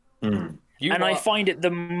 I find it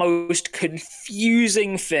the most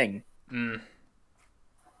confusing thing.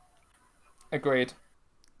 Agreed.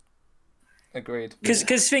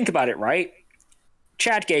 Because think about it, right?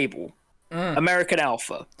 Chad Gable, American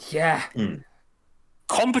Alpha. Yeah.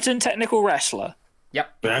 Competent technical wrestler.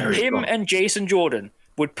 Yep. Him and Jason Jordan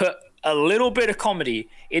would put a little bit of comedy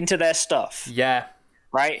into their stuff. Yeah.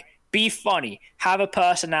 Right? Be funny. Have a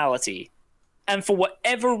personality. And for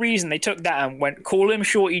whatever reason, they took that and went, call him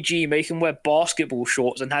Shorty G, make him wear basketball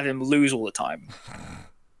shorts and have him lose all the time.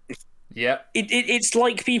 Yep. It's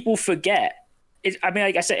like people forget.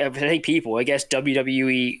 I say people, I guess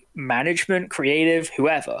WWE management, creative,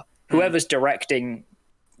 whoever's directing,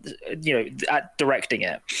 directing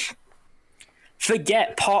it.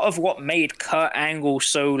 Forget part of what made Kurt Angle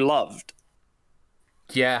so loved.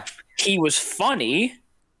 Yeah. He was funny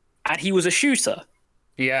and he was a shooter.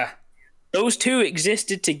 Yeah. Those two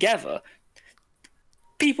existed together.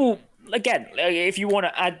 People, again, if you want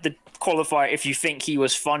to add the qualifier, if you think he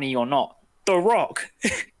was funny or not, The Rock.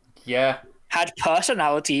 Yeah. had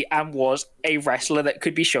personality and was a wrestler that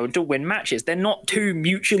could be shown to win matches. They're not two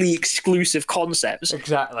mutually exclusive concepts.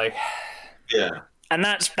 Exactly. Yeah. And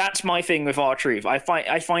that's my thing with R-Truth. I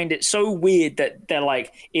find it so weird that they're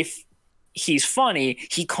like, if he's funny,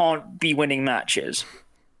 he can't be winning matches.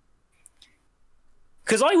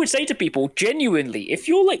 Because I would say to people, genuinely, if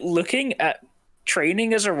you're like looking at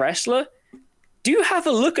training as a wrestler, do have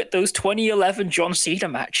a look at those 2011 John Cena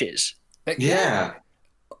matches. Yeah.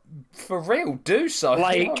 For real, do so.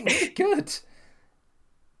 Like, really good.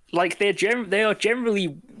 Like they are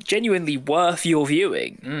genuinely worth your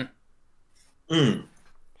viewing. And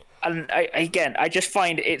I just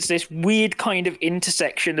find it's this weird kind of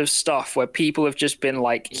intersection of stuff where people have just been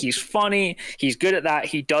like, he's funny, he's good at that,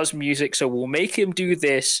 he does music, so we'll make him do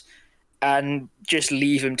this and just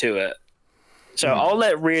leave him to it. So I'll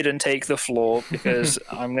let Reardon take the floor because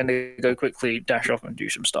I'm going to go quickly dash off and do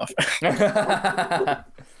some stuff. Yeah,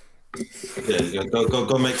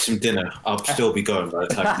 go make some dinner. I'll still be going by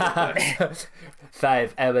the time you get back.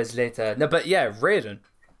 5 hours later. No, but yeah, Reardon.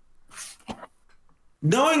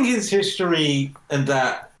 Knowing his history and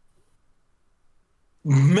that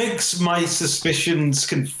makes my suspicions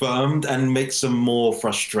confirmed and makes them more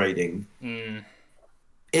frustrating.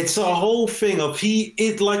 It's a whole thing of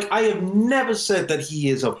like, I have never said that he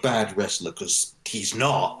is a bad wrestler, because he's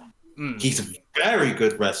not. He's a very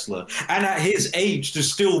good wrestler. And at his age, to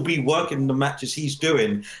still be working the matches he's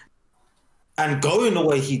doing and going the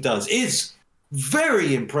way he does is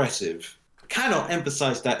very impressive. Cannot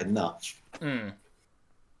emphasize that enough.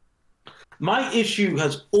 My issue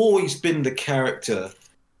has always been the character.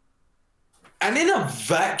 And in a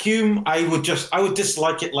vacuum, I would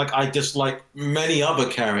dislike it like I dislike many other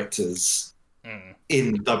characters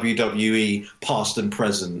in WWE, past and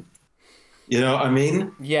present. You know what I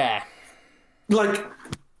mean? Yeah. Like,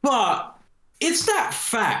 but it's that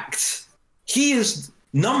fact. He is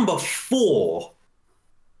number 4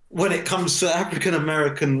 when it comes to African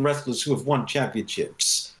American wrestlers who have won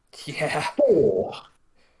championships. Yeah. 4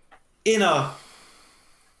 in a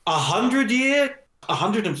 100-year,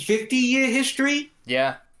 150-year history.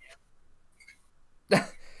 Yeah.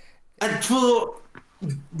 And for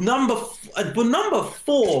number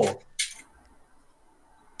 4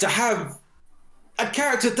 to have a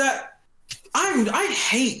character that I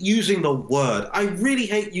hate using the word. I really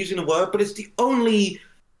hate using the word, but it's the only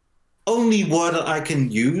word that I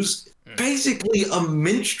can use. Basically, a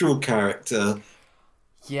minstrel character.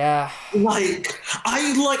 Yeah. And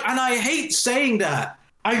I hate saying that.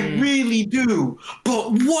 I really do.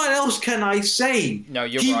 But what else can I say? No,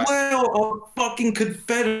 you're he right. He wear a fucking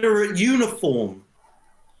Confederate uniform.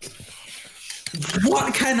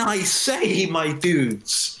 What can I say, my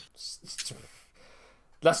dudes?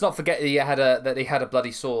 Let's not forget that he had a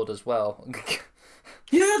bloody sword as well.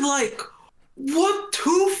 Yeah, like, what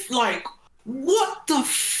the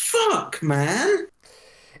fuck, man?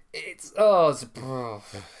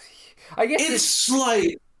 I guess it's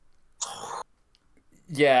like,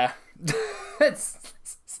 yeah.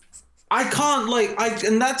 I can't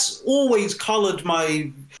and that's always colored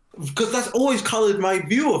my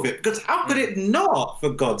view of it, because how could it not,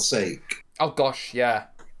 for God's sake? Oh gosh, yeah.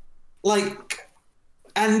 Like,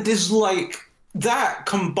 and there's like that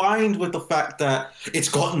combined with the fact that it's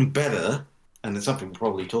gotten better, and it's something we'll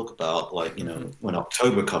probably talk about, like, you know, when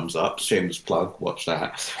October comes up, shameless plug, watch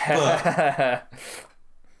that.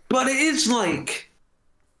 But it is like,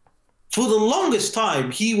 for the longest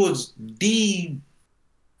time, he was the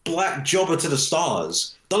black jobber to the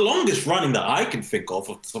stars. The longest running that I can think of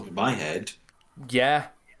off the top of my head. Yeah.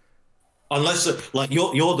 Unless, like,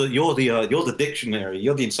 you're the dictionary,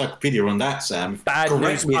 you're the encyclopedia on that, Sam. Bad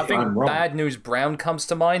News. I think Bad News Brown comes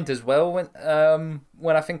to mind as well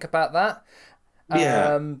when I think about that.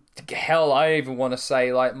 Yeah. Hell, I even want to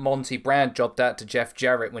say, like, Monty Brown jobbed out to Jeff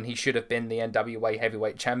Jarrett when he should have been the NWA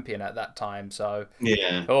heavyweight champion at that time. So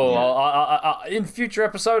yeah. I, in future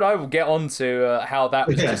episode, I will get on to how that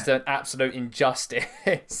was just an absolute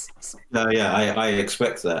injustice. No, yeah, I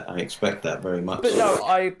expect that. I expect that very much. But no,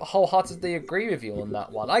 I wholeheartedly agree with you on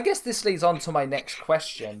that one. I guess this leads on to my next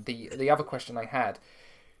question, the other question I had.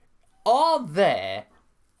 Are there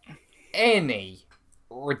any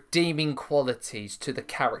redeeming qualities to the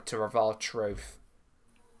character of R-Truth?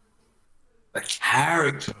 The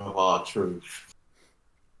character of R-Truth?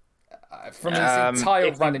 From his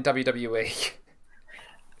entire run in WWE.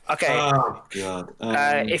 Okay. Oh, God.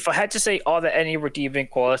 If I had to say, are there any redeeming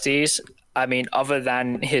qualities? I mean, other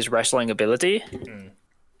than his wrestling ability,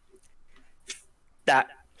 that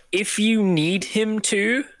if you need him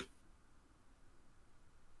to,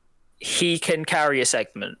 he can carry a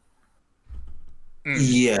segment.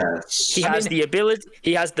 Yes. He has the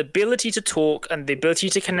ability to talk and the ability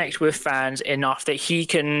to connect with fans enough that he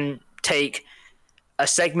can take a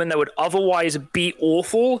segment that would otherwise be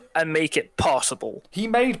awful and make it passable. He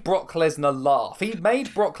made Brock Lesnar laugh. He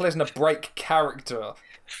made Brock Lesnar break character.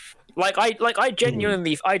 I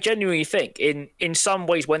genuinely think in some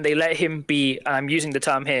ways when they let him be, and I'm using the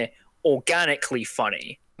term here, organically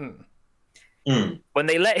funny. When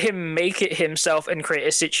they let him make it himself and create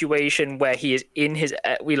a situation where he is in his,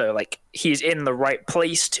 he's in the right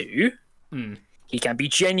place to, he can be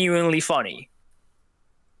genuinely funny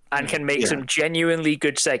and can make some genuinely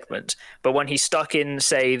good segments. But when he's stuck in,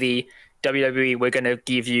 say, the WWE, we're going to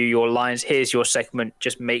give you your lines, here's your segment,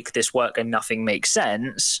 just make this work and nothing makes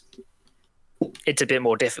sense, it's a bit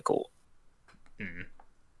more difficult.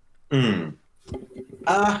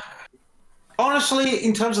 Honestly,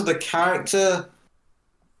 in terms of the character,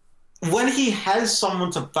 when he has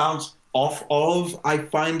someone to bounce off of, I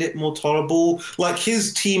find it more tolerable. Like,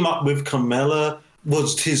 his team up with Carmella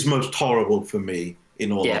was his most tolerable for me,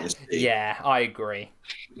 in all honesty. Yeah, I agree.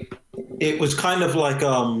 It was kind of like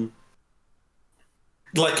her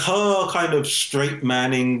kind of straight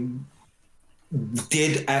manning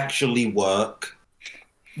did actually work.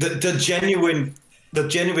 The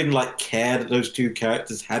genuine like care that those two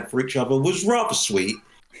characters had for each other was rather sweet.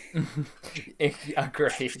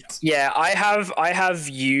 Agreed. Yeah, I have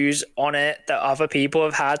views on it that other people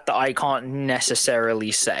have had that I can't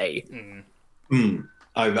necessarily say.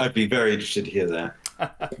 I'd be very interested to hear that.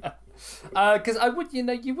 Because I would,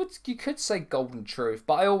 you could say Golden Truth,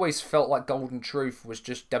 but I always felt like Golden Truth was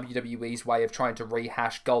just WWE's way of trying to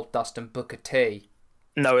rehash Goldust and Booker T.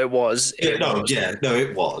 No, it was. It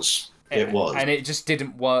was. It was. And it just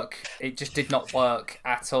didn't work. It just did not work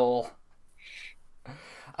at all.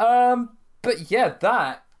 But yeah,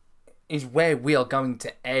 that is where we are going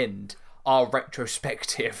to end our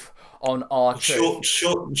retrospective on R2.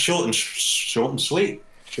 Short and sweet.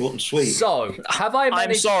 Short and sweet. So, have I managed...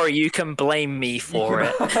 I'm sorry, you can blame me for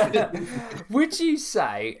it. Would you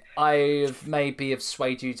say I've maybe have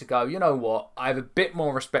swayed you to go, you know what, I have a bit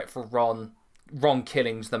more respect for Ron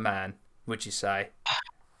Killing's the man, would you say?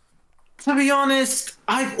 To be honest,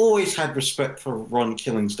 I've always had respect for Ron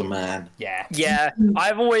Killing's the man. Yeah. Yeah,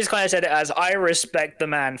 I've always kind of said it as I respect the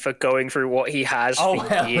man for going through what he has for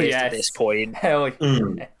years at this point. Hell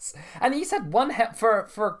yes. And he's had for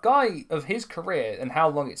a guy of his career and how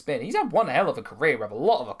long it's been, he's had one hell of a career with a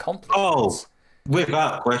lot of accomplishments. Oh,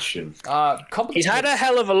 without question. He's had a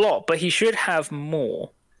hell of a lot, but he should have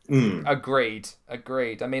more. Agreed.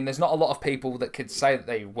 I mean, there's not a lot of people that could say that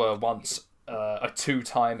they were once a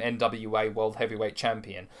two-time NWA World Heavyweight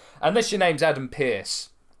Champion. Unless your name's Adam Pearce,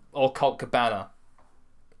 or Colt Cabana,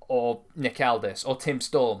 or Nick Aldis, or Tim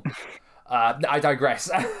Storm. I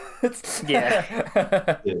digress. Yeah.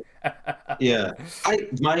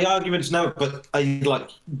 My argument's no, but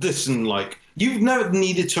you've never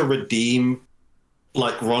needed to redeem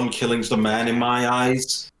Ron Killing's the man in my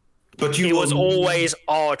eyes. But he was always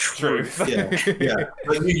our truth. But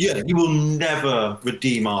you will never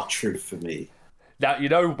redeem our truth for me. Now, you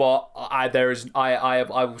know what?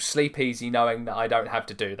 I will sleep easy knowing that I don't have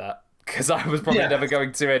to do that, because I was probably never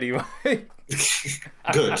going to anyway.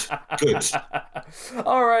 Good.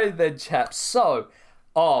 All right then, chaps. So,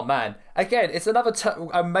 oh man, again, it's another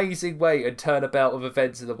amazing way and turnabout of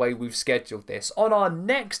events in the way we've scheduled this. On our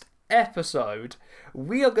next episode,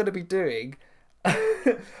 we are going to be doing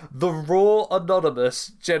the Raw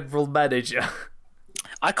Anonymous General Manager.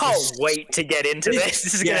 I can't wait to get into this.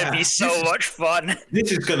 This is going to be so much fun.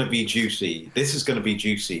 This is going to be juicy.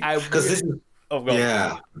 Because this is... Oh, God.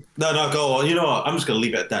 Yeah. No, go on. You know what? I'm just going to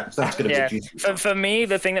leave it at that. That's going to be juicy. For me,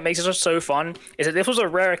 the thing that makes it so fun is that this was a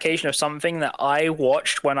rare occasion of something that I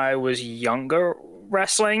watched when I was younger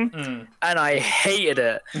wrestling, and I hated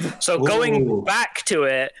it. So going back to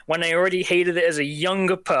it when I already hated it as a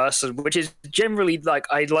younger person, which is generally like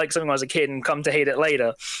I like something when I was a kid and come to hate it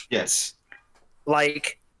later. Yes. It's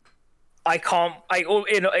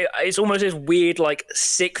almost this weird,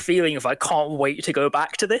 sick feeling of I can't wait to go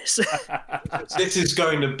back to this. This is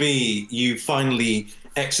going to be you finally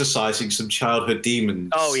exercising some childhood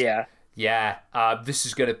demons. Oh, yeah. Yeah, this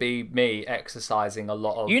is going to be me exercising a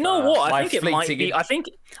lot of. You know what? I think it might be. I think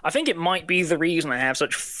it might be the reason I have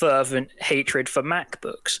such fervent hatred for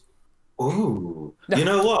MacBooks. Ooh, you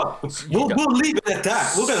know what? We'll leave it at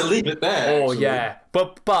that. We're going to leave it there. Oh, actually. Yeah.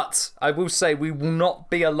 But I will say we will not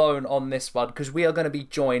be alone on this one, because we are going to be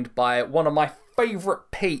joined by one of my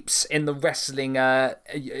favourite peeps in the wrestling,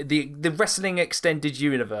 the wrestling extended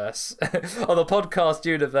universe, or the podcast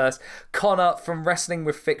universe. Connor from Wrestling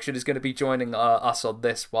with Fiction is going to be joining us on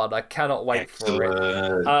this one. I cannot wait for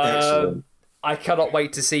it. Excellent. I cannot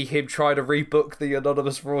wait to see him try to rebook the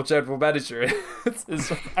Anonymous Raw General Manager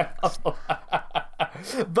as well.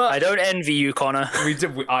 But I don't envy you, Connor.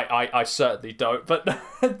 I certainly don't. But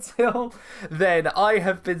until then, I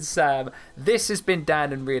have been Sam. This has been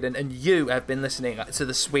Dan and Riordan, and you have been listening to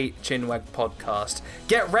the Sweet Chinwag podcast.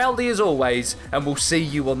 Get rowdy as always, and we'll see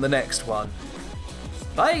you on the next one.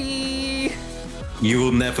 Bye! You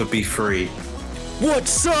will never be free.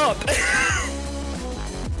 What's up?